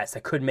elite bats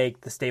that could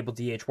make the stable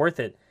DH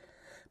worth it,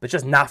 but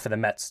just not for the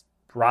Mets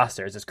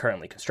roster as it's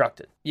currently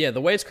constructed. Yeah,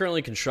 the way it's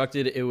currently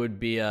constructed, it would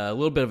be a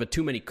little bit of a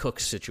too many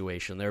cooks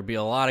situation. There would be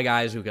a lot of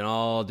guys who can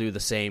all do the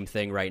same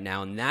thing right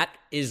now, and that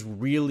is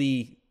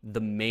really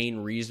the main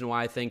reason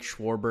why I think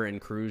Schwarber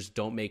and Cruz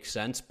don't make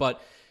sense.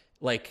 But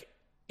like,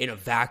 in a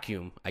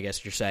vacuum, I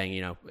guess you're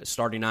saying,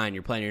 starting nine,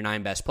 you're playing your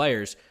 9 best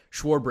players.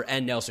 Schwarber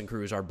and Nelson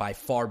Cruz are by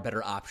far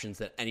better options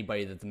than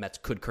anybody that the Mets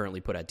could currently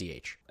put at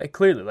DH.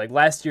 Clearly, like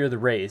last year, the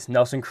Rays,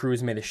 Nelson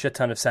Cruz made a shit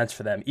ton of sense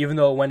for them, even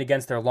though it went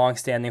against their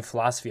long-standing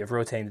philosophy of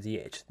rotating the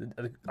DH.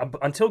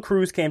 Until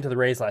Cruz came to the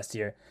Rays last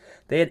year,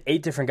 they had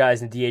 8 different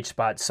guys in the DH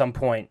spot at some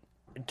point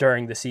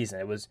during the season.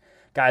 It was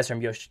guys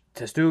from Yoshi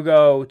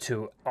Testugo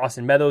to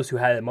Austin Meadows, who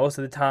had it most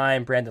of the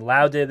time. Brandon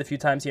Lau did it a few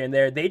times here and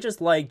there. They just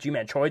like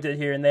G-Man Choi did it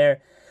here and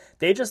there.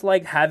 They just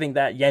liked having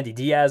that, Yandy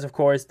Diaz, of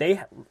course,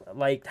 they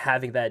liked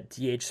having that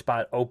DH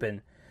spot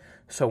open.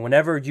 So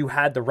whenever you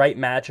had the right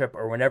matchup,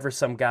 or whenever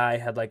some guy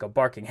had like a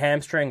barking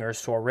hamstring or a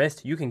sore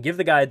wrist, you can give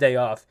the guy a day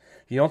off.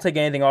 You don't take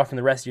anything off from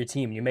the rest of your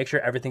team. You make sure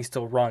everything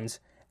still runs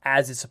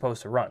as it's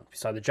supposed to run. We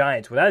saw the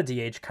Giants, without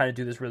a DH, kind of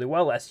do this really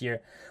well last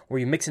year,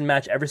 where you mix and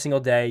match every single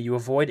day, you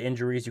avoid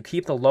injuries, you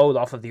keep the load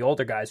off of the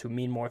older guys who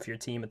mean more for your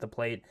team at the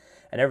plate,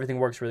 and everything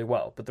works really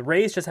well. But the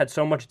Rays just had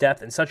so much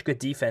depth and such good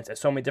defense at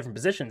so many different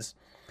positions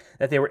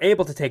that they were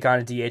able to take on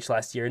a DH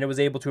last year, and it was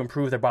able to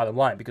improve their bottom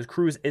line, because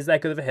Cruz is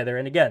that good of a hitter.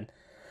 And again,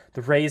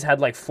 the Rays had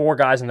like 4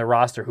 guys on their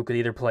roster who could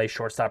either play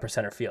shortstop or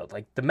center field.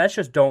 Like, the Mets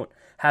just don't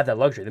have that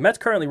luxury. The Mets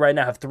currently right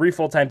now have 3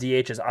 full-time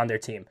DHs on their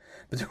team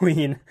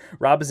between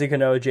Robinson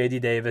Cano, J.D.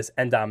 Davis,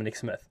 and Dominic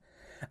Smith.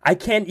 I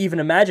can't even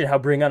imagine how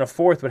bringing on a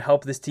 4th would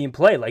help this team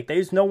play. Like,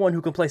 there's no one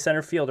who can play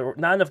center field, or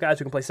not enough guys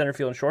who can play center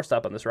field and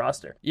shortstop on this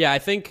roster. Yeah, I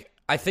think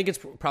it's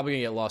probably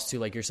going to get lost too,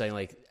 like you're saying.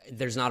 Like,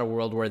 there's not a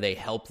world where they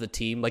help the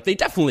team. Like, they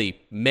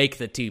definitely make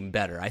the team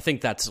better. I think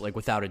that's like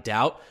without a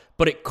doubt,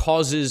 but it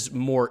causes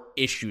more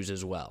issues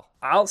as well.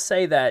 I'll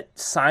say that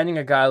signing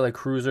a guy like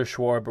Cruz or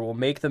Schwarber will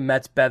make the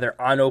Mets better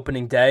on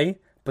opening day,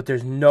 but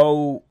there's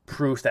no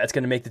proof that it's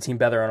going to make the team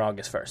better on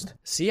August 1st.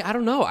 See, I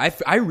don't know.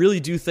 I really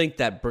do think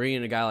that bringing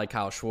in a guy like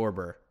Kyle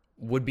Schwarber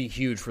would be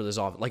huge for this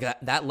offense. Like,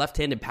 that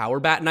left-handed power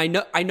bat, and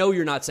I know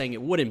you're not saying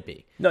it wouldn't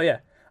be. No, yeah.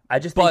 I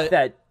just think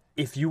that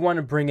if you want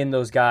to bring in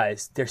those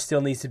guys, there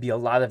still needs to be a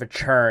lot of a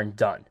churn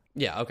done.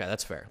 Yeah, okay,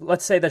 that's fair.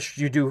 Let's say that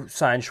you do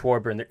sign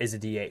Schwarber and there is a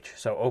DH.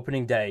 So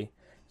opening day,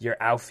 your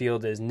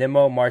outfield is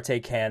Nimmo, Marte,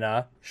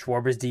 Canha,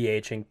 Schwarber's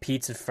DHing,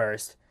 Pete's at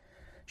first,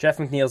 Jeff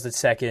McNeil's at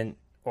second,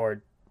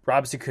 or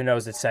Robinson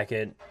Cano's at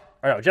second.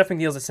 Or no, Jeff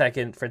McNeil's at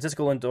second,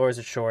 Francisco Lindor's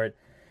at short,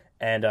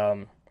 and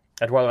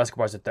Eduardo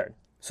Escobar's at third.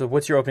 So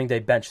what's your opening day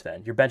bench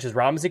then? Your bench is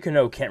Robinson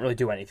Cano, can't really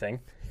do anything.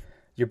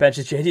 Your bench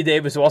is J.D.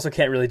 Davis, who also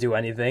can't really do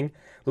anything.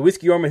 Luis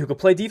Guillorme, who could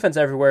play defense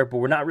everywhere, but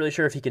we're not really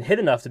sure if he can hit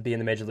enough to be in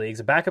the major leagues.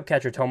 A backup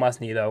catcher, Tomas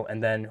Nido,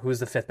 and then who's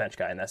the fifth bench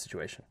guy in that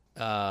situation?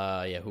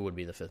 Who would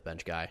be the fifth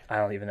bench guy? I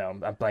don't even know.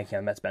 I'm blanking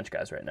on Mets bench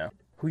guys right now.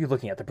 Who are you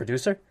looking at? The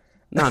producer?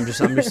 No, I'm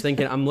just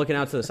thinking. I'm looking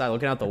out to the side,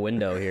 looking out the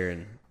window here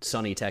in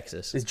sunny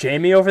Texas. Is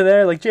Jamie over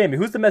there? Like, Jamie,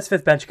 who's the Mets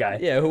fifth bench guy?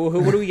 Yeah,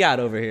 what do we got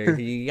over here?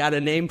 You got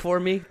a name for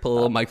me? Pull a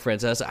little Mike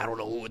Francesa. I don't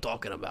know who we're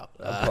talking about.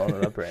 I'm pulling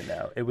it up right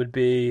now. It'd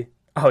be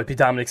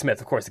Dominic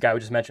Smith, of course, the guy we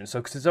just mentioned.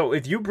 So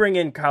if you bring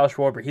in Kyle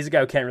Schwarber, he's a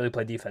guy who can't really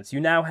play defense. You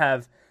now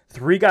have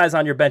 3 guys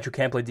on your bench who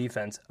can't play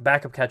defense, a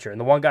backup catcher,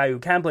 and the one guy who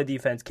can play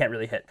defense can't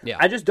really hit. Yeah.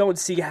 I just don't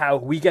see how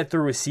we get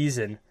through a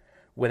season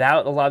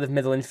without a lot of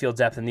middle infield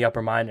depth in the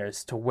upper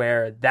minors to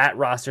where that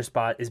roster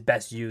spot is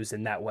best used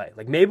in that way.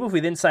 Like, maybe if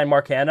we didn't sign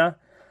Mark Hanna,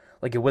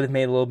 like, it would have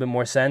made a little bit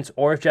more sense,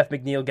 or if Jeff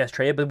McNeil gets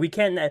traded. But we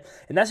can't,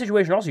 in that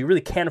situation also, you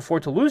really can't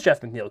afford to lose Jeff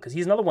McNeil because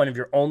he's another one of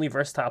your only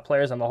versatile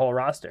players on the whole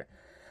roster.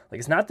 Like,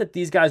 it's not that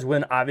these guys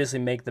wouldn't obviously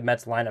make the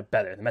Mets lineup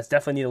better. The Mets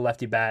definitely need a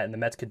lefty bat, and the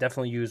Mets could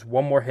definitely use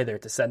one more hitter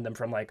to send them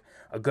from, like,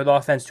 a good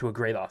offense to a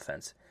great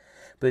offense.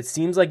 But it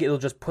seems like it'll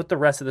just put the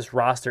rest of this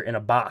roster in a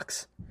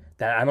box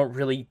that I don't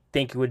really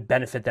think it would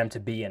benefit them to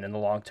be in the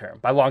long term.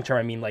 By long term,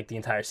 I mean like the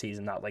entire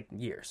season, not like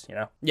years, you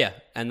know? Yeah,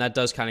 and that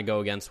does kind of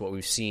go against what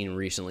we've seen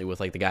recently with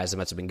like the guys the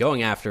Mets have been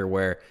going after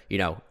where,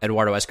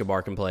 Eduardo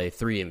Escobar can play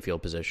 3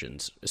 infield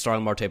positions.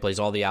 Starling Marte plays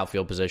all the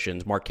outfield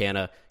positions. Mark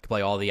Canha can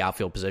play all the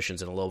outfield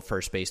positions and a little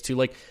first base too.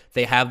 Like,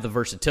 they have the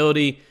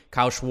versatility.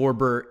 Kyle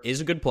Schwarber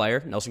is a good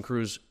player. Nelson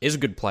Cruz is a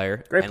good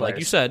player. Great and players. Like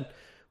you said,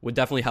 would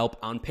definitely help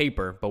on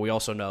paper, but we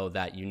also know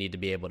that you need to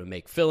be able to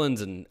make fill-ins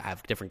and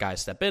have different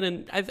guys step in,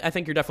 and I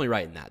think you're definitely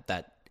right in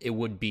that it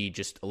would be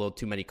just a little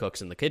too many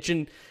cooks in the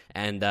kitchen,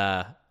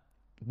 and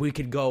we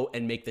could go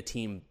and make the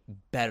team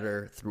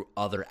better through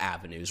other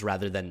avenues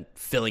rather than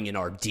filling in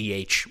our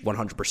DH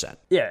 100%.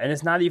 Yeah, and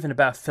it's not even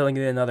about filling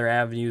in other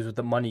avenues with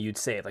the money you'd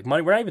save. Like,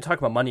 money, we're not even talking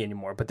about money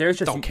anymore, but there's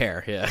just... Don't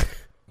care, yeah.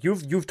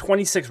 You've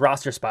 26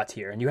 roster spots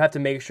here, and you have to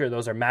make sure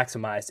those are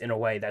maximized in a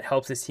way that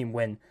helps this team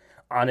win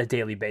on a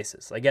daily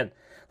basis. Again,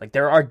 like,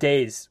 there are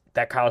days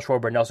that Kyle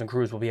Schwarber and Nelson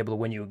Cruz will be able to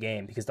win you a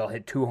game because they'll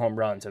hit 2 home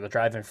runs or they'll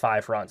drive in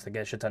 5 runs. They'll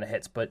get a shit ton of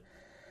hits. But,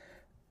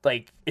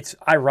 like, it's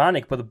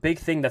ironic, but the big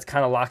thing that's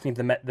kind of locking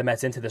the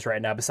Mets into this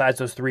right now, besides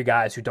those 3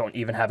 guys who don't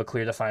even have a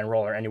clear defined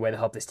role or any way to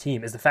help this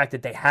team, is the fact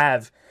that they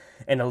have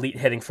an elite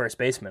hitting first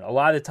baseman. A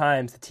lot of the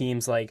times, the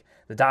teams like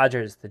the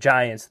Dodgers, the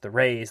Giants, the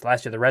Rays,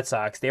 last year the Red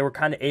Sox, they were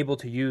kind of able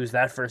to use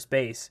that first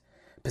base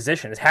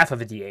position as half of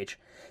a DH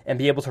and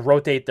be able to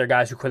rotate their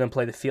guys who couldn't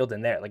play the field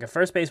in there. Like, if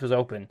first base was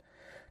open,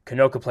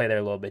 Cano could play there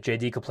a little bit,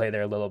 JD could play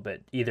there a little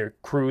bit, either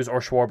Cruz or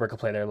Schwarber could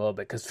play there a little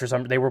bit, because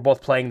they were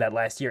both playing that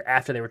last year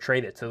after they were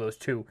traded to those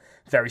 2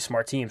 very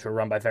smart teams who were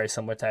run by very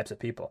similar types of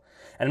people.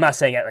 And I'm not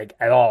saying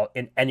at all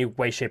in any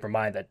way, shape, or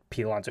mind that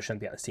Pete Alonso shouldn't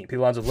be on this team. Pete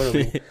Alonso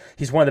literally,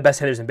 he's one of the best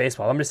hitters in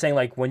baseball. I'm just saying,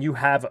 like, when you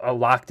have a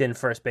locked-in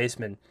first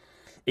baseman,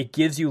 it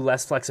gives you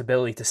less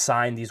flexibility to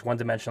sign these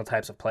one-dimensional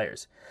types of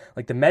players.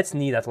 Like, the Mets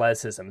need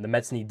athleticism, the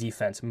Mets need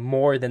defense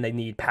more than they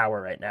need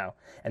power right now.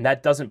 And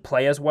that doesn't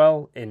play as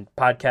well in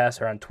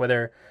podcasts or on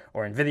Twitter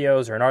or in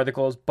videos or in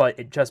articles, but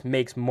it just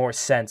makes more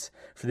sense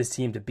for this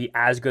team to be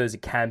as good as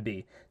it can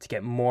be, to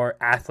get more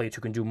athletes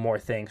who can do more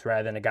things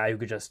rather than a guy who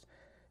could just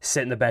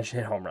sit in the bench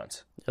and hit home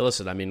runs. Hey,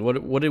 listen, I mean,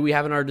 what did we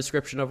have in our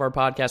description of our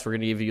podcast? We're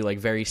going to give you, like,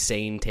 very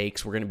sane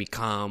takes. We're going to be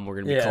calm.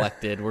 We're going to be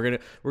collected. We're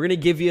going to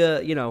give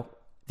you,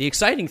 the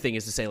exciting thing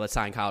is to say, let's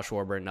sign Kyle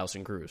Schwarber and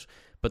Nelson Cruz.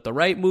 But the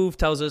right move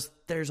tells us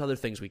there's other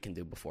things we can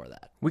do before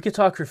that. We could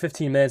talk for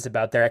 15 minutes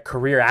about their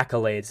career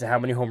accolades, how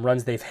many home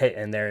runs they've hit,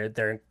 and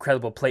their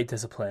incredible plate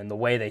discipline, the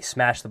way they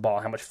smash the ball,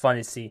 how much fun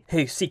it is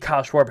to see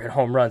Kyle Schwarber hit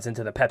home runs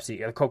into the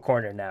Coke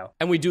corner now.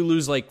 And we do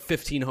lose like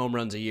 15 home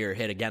runs a year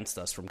hit against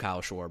us from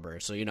Kyle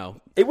Schwarber, so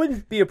it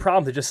wouldn't be a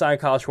problem to just sign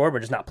Kyle Schwarber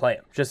and just not play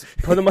him. Just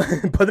put him in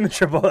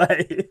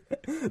AAA.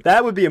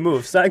 That would be a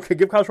move.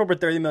 Give Kyle Schwarber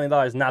 $30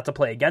 million not to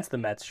play against the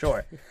Mets,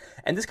 sure.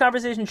 And this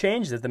conversation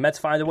changes if the Mets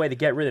find a way to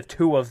get rid of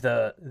 2 of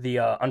the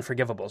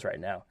unforgivables right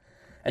now.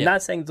 And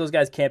not saying that those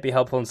guys can't be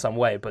helpful in some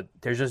way, but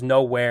there's just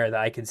nowhere that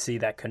I can see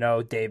that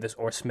Cano, Davis,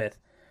 or Smith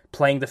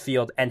playing the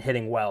field and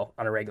hitting well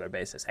on a regular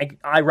basis. And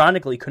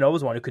ironically, Cano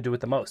was one who could do it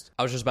the most.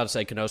 I was just about to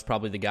say Cano's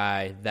probably the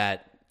guy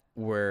that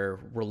we're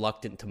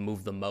reluctant to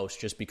move the most,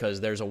 just because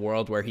there's a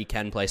world where he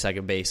can play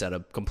second base at a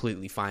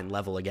completely fine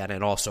level again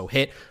and also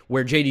hit,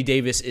 where J.D.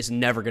 Davis is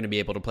never going to be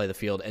able to play the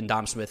field, and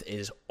Dom Smith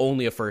is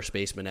only a first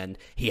baseman and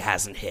he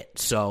hasn't hit.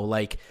 So,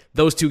 like,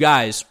 those 2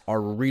 guys are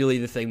really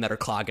the thing that are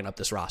clogging up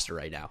this roster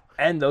right now.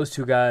 And those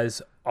 2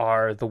 guys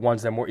are the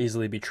ones that more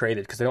easily be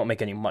traded because they don't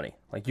make any money.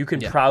 Like, you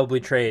can probably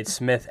trade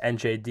Smith and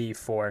J.D.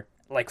 for,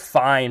 like,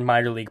 fine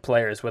minor league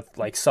players with,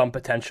 like, some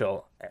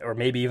potential, or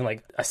maybe even,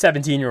 like, a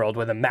 17-year-old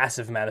with a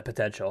massive amount of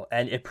potential.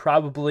 And it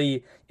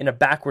probably, in a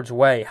backwards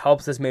way,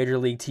 helps this major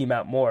league team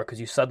out more because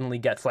you suddenly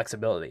get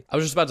flexibility. I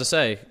was just about to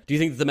say, do you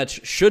think that the Mets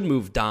should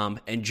move Dom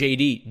and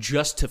JD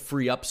just to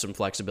free up some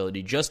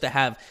flexibility, just to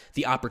have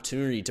the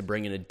opportunity to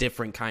bring in a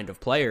different kind of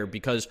player?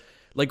 Because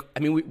like, I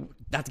mean, we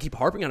not to keep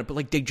harping on it, but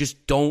like they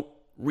just don't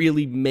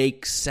really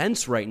make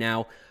sense right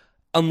now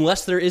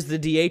unless there is the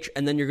DH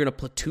and then you're going to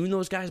platoon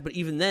those guys. But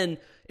even then,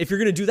 if you're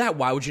going to do that,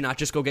 why would you not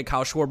just go get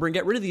Kyle Schwarber and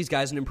get rid of these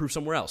guys and improve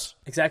somewhere else?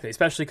 Exactly,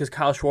 especially because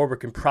Kyle Schwarber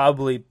can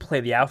probably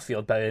play the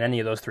outfield better than any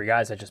of those three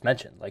guys I just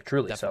mentioned, like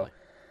truly. Definitely. So.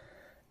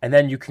 And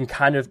then you can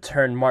kind of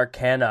turn Mark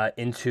Canha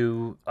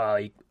into,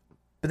 but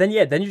then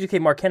you just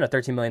gave Mark Canha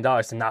 $13 million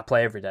to not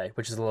play every day,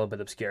 which is a little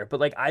bit obscure. But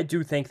like I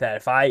do think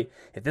that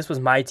if this was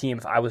my team,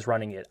 if I was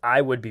running it,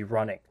 I would be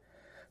running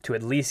to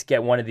at least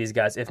get one of these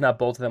guys, if not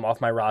both of them,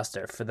 off my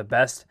roster for the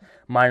best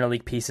minor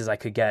league pieces I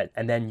could get.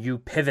 And then you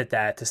pivot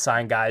that to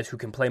sign guys who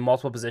can play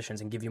multiple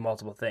positions and give you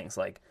multiple things.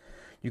 Like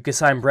you could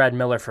sign Brad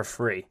Miller for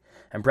free.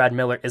 And Brad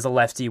Miller is a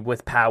lefty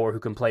with power who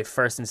can play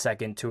first and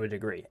second to a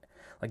degree.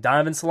 Like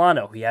Donovan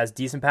Solano, he has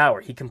decent power.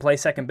 He can play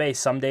second base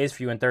some days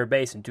for you in third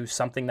base and do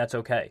something that's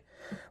okay.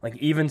 Like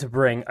even to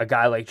bring a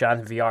guy like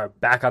Jonathan Villar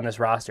back on this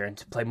roster and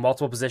to play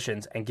multiple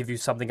positions and give you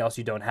something else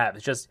you don't have.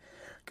 It's just,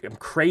 I'm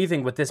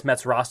craving with this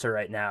Mets roster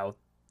right now,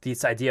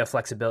 this idea of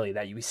flexibility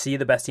that you see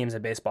the best teams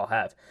in baseball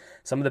have.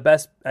 Some of the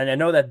best, and I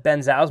know that Ben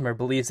Zausmer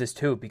believes this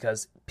too,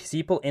 because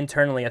people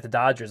internally at the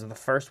Dodgers are the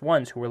first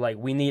ones who were like,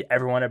 we need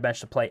everyone on our bench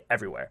to play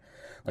everywhere.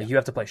 Like you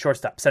have to play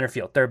shortstop, center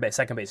field, third base,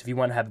 second base if you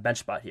want to have a bench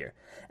spot here.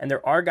 And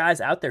there are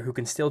guys out there who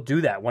can still do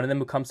that. One of them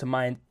who comes to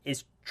mind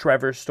is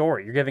Trevor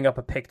Story. You're giving up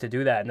a pick to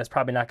do that, and that's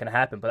probably not going to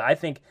happen. But I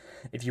think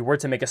if you were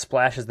to make a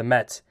splash as the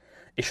Mets,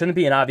 it shouldn't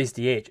be an obvious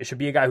DH. It should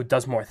be a guy who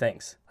does more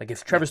things. Like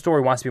if Trevor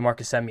Story wants to be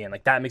Marcus Semien,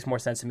 like that makes more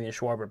sense to me than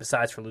Schwarber,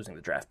 besides for losing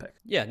the draft pick.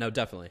 Yeah, no,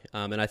 definitely.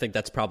 And I think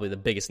that's probably the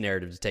biggest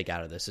narrative to take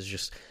out of this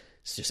is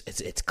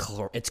it's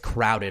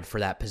crowded for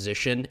that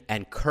position,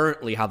 and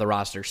currently how the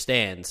roster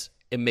stands,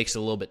 it makes it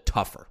a little bit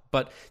tougher.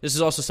 But this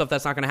is also stuff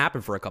that's not going to happen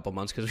for a couple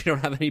months because we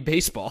don't have any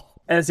baseball.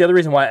 And it's the other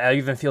reason why I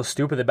even feel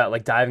stupid about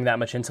like diving that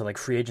much into like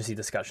free agency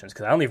discussions,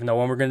 because I don't even know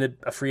when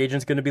a free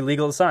agent's going to be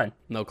legal to sign.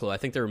 No clue. I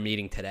think they're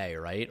meeting today,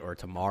 right? Or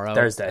tomorrow?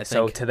 Thursday.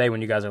 So today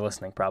when you guys are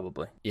listening,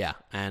 probably. Yeah.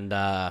 And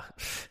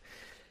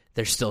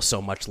there's still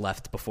so much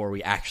left before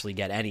we actually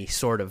get any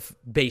sort of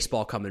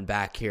baseball coming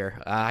back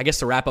here. I guess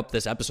to wrap up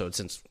this episode,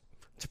 since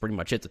that's pretty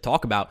much it to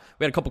talk about.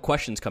 We had a couple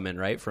questions come in,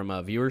 right, from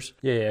viewers?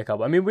 Yeah, a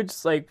couple. I mean, we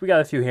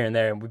got a few here and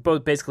there, and we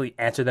both basically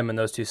answered them in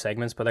those two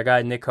segments. But our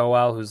guy, Nick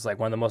Kowal, who's like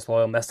one of the most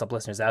loyal Messed Up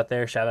listeners out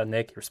there, shout out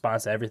Nick, he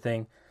responds to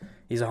everything.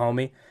 He's a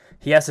homie.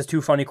 He asked us two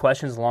funny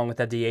questions along with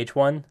that DH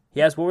one.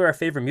 He asked what were our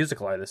favorite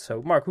musical artists.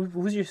 So, Mark, who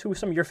are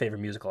some of your favorite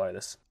musical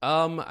artists?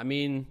 I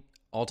mean,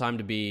 all time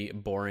to be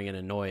boring and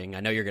annoying. I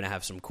know you're going to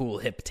have some cool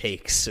hip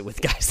takes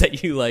with guys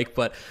that you like,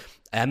 but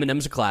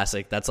Eminem's a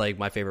classic. That's like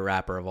my favorite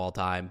rapper of all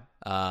time.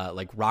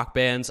 Like rock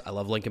bands, I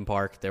love Linkin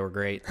Park. They were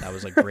great. That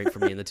was like great for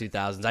me in the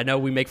 2000s. I know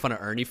we make fun of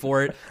Ernie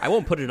for it. I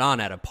won't put it on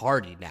at a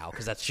party now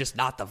because that's just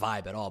not the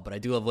vibe at all. But I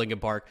do love Linkin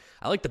Park.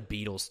 I like the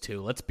Beatles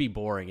too. Let's be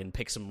boring and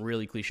pick some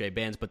really cliche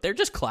bands, but they're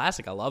just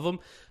classic. I love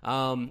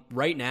them.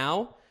 Right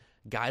now,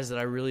 guys that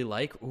I really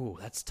like, ooh,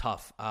 that's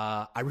tough.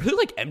 I really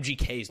like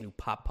MGK's new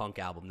pop punk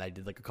album that I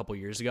did like a couple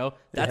years ago.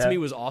 That to me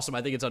was awesome.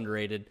 I think it's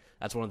underrated.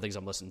 That's one of the things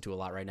I'm listening to a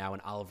lot right now.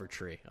 And Oliver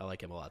Tree, I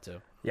like him a lot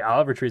too. Yeah,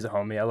 Oliver Tree's a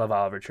homie. I love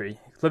Oliver Tree.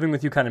 Living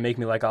with you kind of make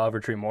me like Oliver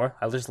Tree more.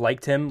 I just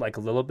liked him like a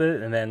little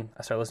bit, and then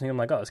I started listening to him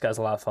like, oh, this guy's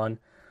a lot of fun.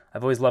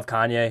 I've always loved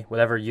Kanye.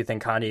 Whatever you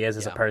think Kanye is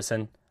as a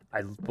person,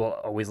 I will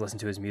always listen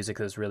to his music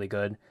because it's really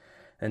good.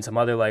 And some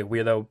other like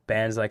weirdo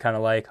bands that I kind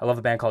of like. I love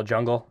a band called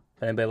Jungle.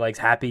 If anybody likes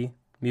happy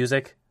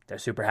music, they're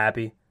super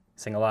happy.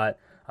 Sing a lot.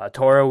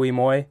 Toro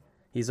Imoy,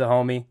 he's a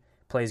homie.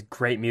 Plays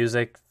great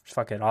music.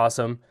 Fucking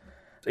awesome.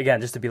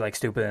 Again, just to be like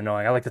stupid and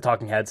annoying. I like the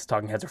Talking Heads.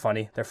 Talking Heads are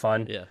funny. They're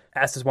fun. Yeah.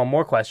 Asked us one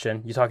more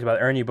question. You talked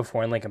about Ernie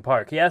before in Linkin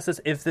Park. He asked us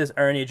if this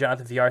Ernie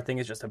Jonathan Villar thing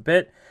is just a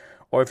bit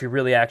or if he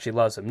really actually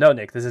loves him. No,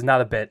 Nick, this is not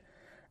a bit.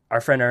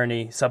 Our friend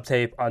Ernie,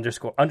 subtape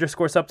underscore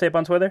subtape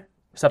on Twitter?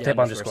 Subtape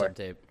underscore.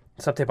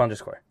 Subtape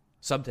underscore.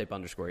 Subtape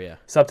underscore, yeah.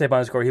 Subtape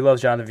underscore. He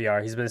loves Jonathan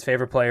Villar. He's been his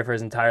favorite player for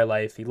his entire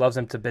life. He loves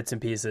him to bits and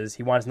pieces.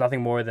 He wants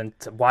nothing more than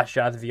to watch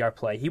Jonathan Villar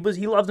play. He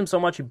loved him so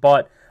much he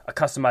bought a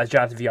customized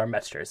Jonathan Villar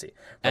Mets jersey.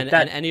 And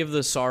any of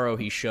the sorrow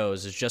he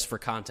shows is just for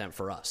content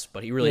for us,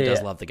 but he really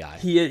does love the guy.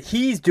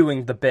 He's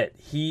doing the bit.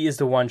 He is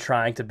the one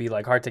trying to be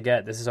like hard to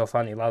get. This is so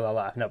funny. La la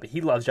la. No, but he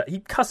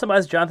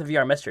customized Jonathan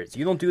Villar Mets jersey.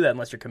 You don't do that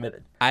unless you're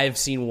committed. I've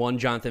seen one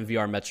Jonathan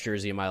Villar Mets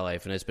jersey in my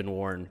life, and it's been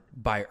worn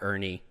by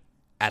Ernie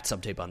at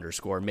subtape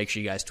underscore. Make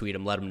sure you guys tweet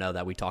him. Let him know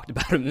that we talked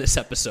about him in this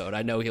episode.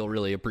 I know he'll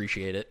really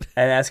appreciate it.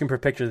 And ask him for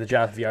pictures of the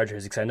Jonathan Villar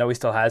jersey because I know he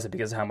still has it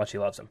because of how much he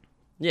loves him.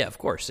 Yeah, of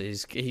course.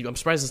 I'm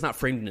surprised it's not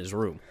framed in his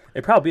room.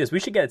 It probably is.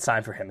 We should get it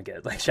signed for him and get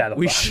it like shadow box.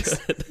 We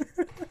should.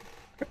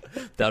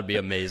 That would be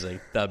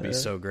amazing. That would be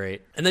so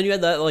great. And then you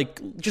had that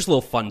just a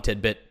little fun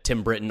tidbit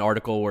Tim Britton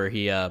article where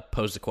he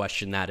posed a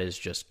question that is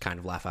just kind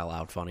of laugh out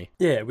loud funny.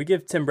 Yeah, we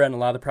give Tim Britton a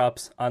lot of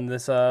props on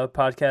this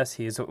podcast.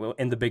 He's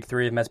in the big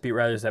three of Mets beat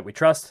writers that we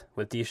trust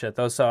with Disha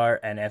Thosar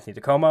and Anthony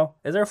DiComo.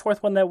 Is there a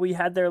fourth one that we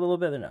had there a little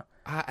bit or no?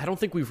 I don't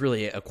think we've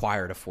really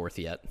acquired a fourth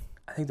yet.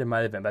 I think there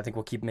might have been, but I think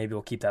we'll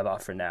keep that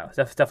off for now. It's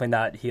definitely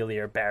not Healy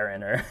or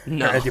Barron or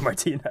No. or Eddie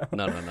Martino.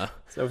 No.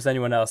 So if it's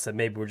anyone else that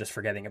maybe we're just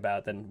forgetting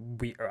about, then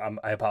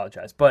I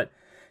apologize. But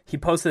he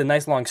posted a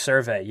nice long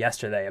survey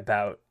yesterday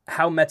about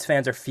how Mets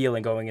fans are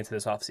feeling going into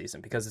this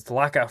offseason, because it's a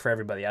lockout for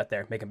everybody out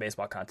there making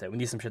baseball content. We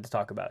need some shit to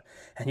talk about.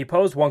 And he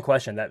posed one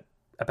question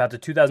about the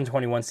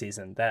 2021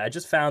 season that I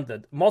just found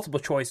the multiple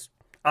choice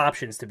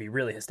options to be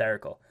really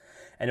hysterical.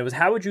 And it was,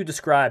 how would you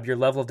describe your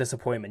level of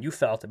disappointment you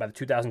felt about the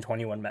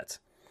 2021 Mets?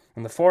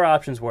 And the four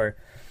options were,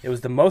 it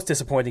was the most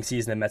disappointing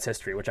season in Mets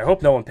history, which I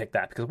hope no one picked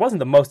that, because it wasn't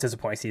the most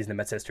disappointing season in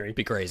Mets history.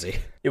 Be crazy.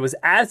 It was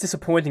as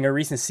disappointing a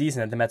recent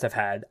season that the Mets have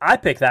had. I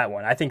picked that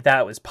one. I think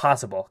that was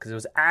possible, because it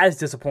was as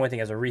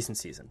disappointing as a recent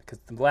season. Because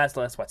the last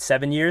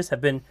 7 years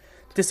have been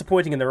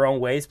disappointing in their own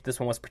ways, but this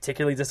one was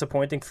particularly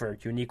disappointing for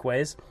unique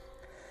ways.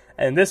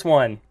 And this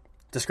one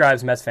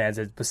describes Mets fans.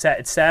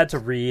 It's sad to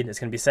read. It's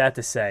going to be sad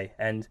to say.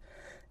 And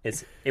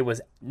it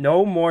was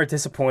no more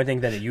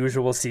disappointing than a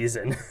usual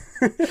season.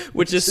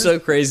 Which is so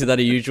crazy that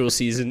a usual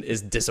season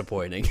is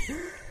disappointing.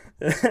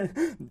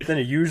 Than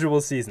a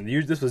usual season.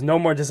 This was no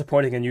more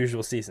disappointing than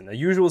usual season. A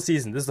usual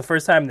season. This is the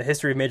first time in the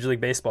history of Major League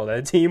Baseball that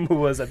a team who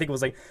was, I think it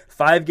was like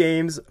 5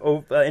 games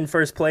in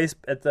first place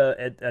at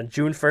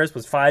June 1st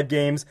was 5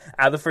 games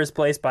out of first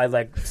place by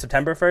like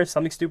September 1st,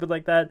 something stupid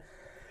like that.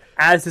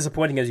 As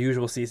disappointing as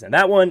usual season.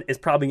 That one is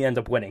probably going to end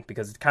up winning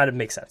because it kind of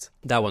makes sense.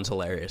 That one's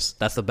hilarious.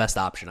 That's the best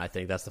option, I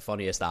think. That's the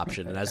funniest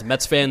option. And as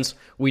Mets fans,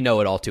 we know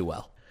it all too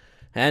well.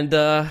 And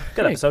good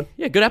episode.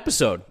 Yeah, good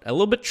episode. A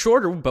little bit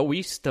shorter, but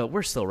we're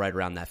still right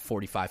around that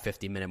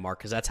 45-50 minute mark,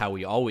 because that's how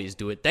we always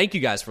do it. Thank you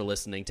guys for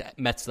listening to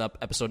Mets Up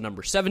episode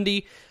number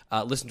 70.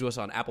 Listen to us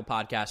on Apple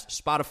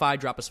Podcasts, Spotify.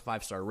 Drop us a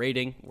 5-star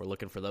rating. We're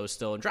looking for those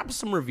still. And drop us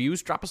some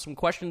reviews. Drop us some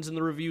questions in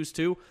the reviews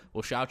too.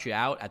 We'll shout you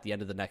out at the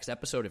end of the next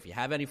episode if you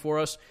have any for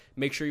us.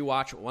 Make sure you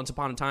watch Once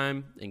Upon a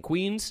Time in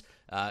Queens.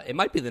 It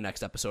might be the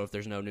next episode if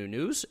there's no new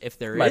news. If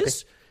there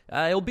is,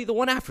 it'll be the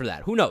one after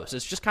that. Who knows?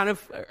 It's just kind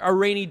of a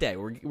rainy day.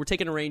 We're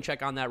taking a rain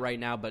check on that right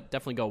now, but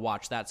definitely go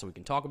watch that so we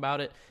can talk about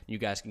it. You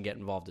guys can get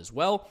involved as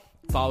well.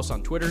 Follow us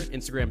on Twitter,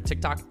 Instagram,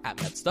 TikTok at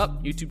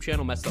MetsUp, YouTube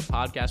channel Metsed Up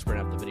Podcast. We're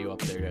going to have the video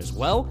up there as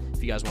well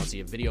if you guys want to see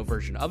a video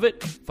version of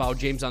it. Follow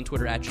James on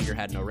Twitter at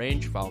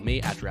JeterHadNoRange. Follow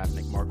me at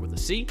DraftNickMark with a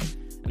C.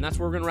 And that's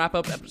where we're going to wrap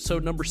up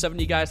episode number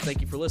 70, guys.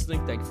 Thank you for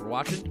listening. Thank you for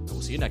watching, and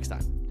we'll see you next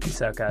time.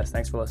 Peace out, guys.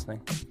 Thanks for listening.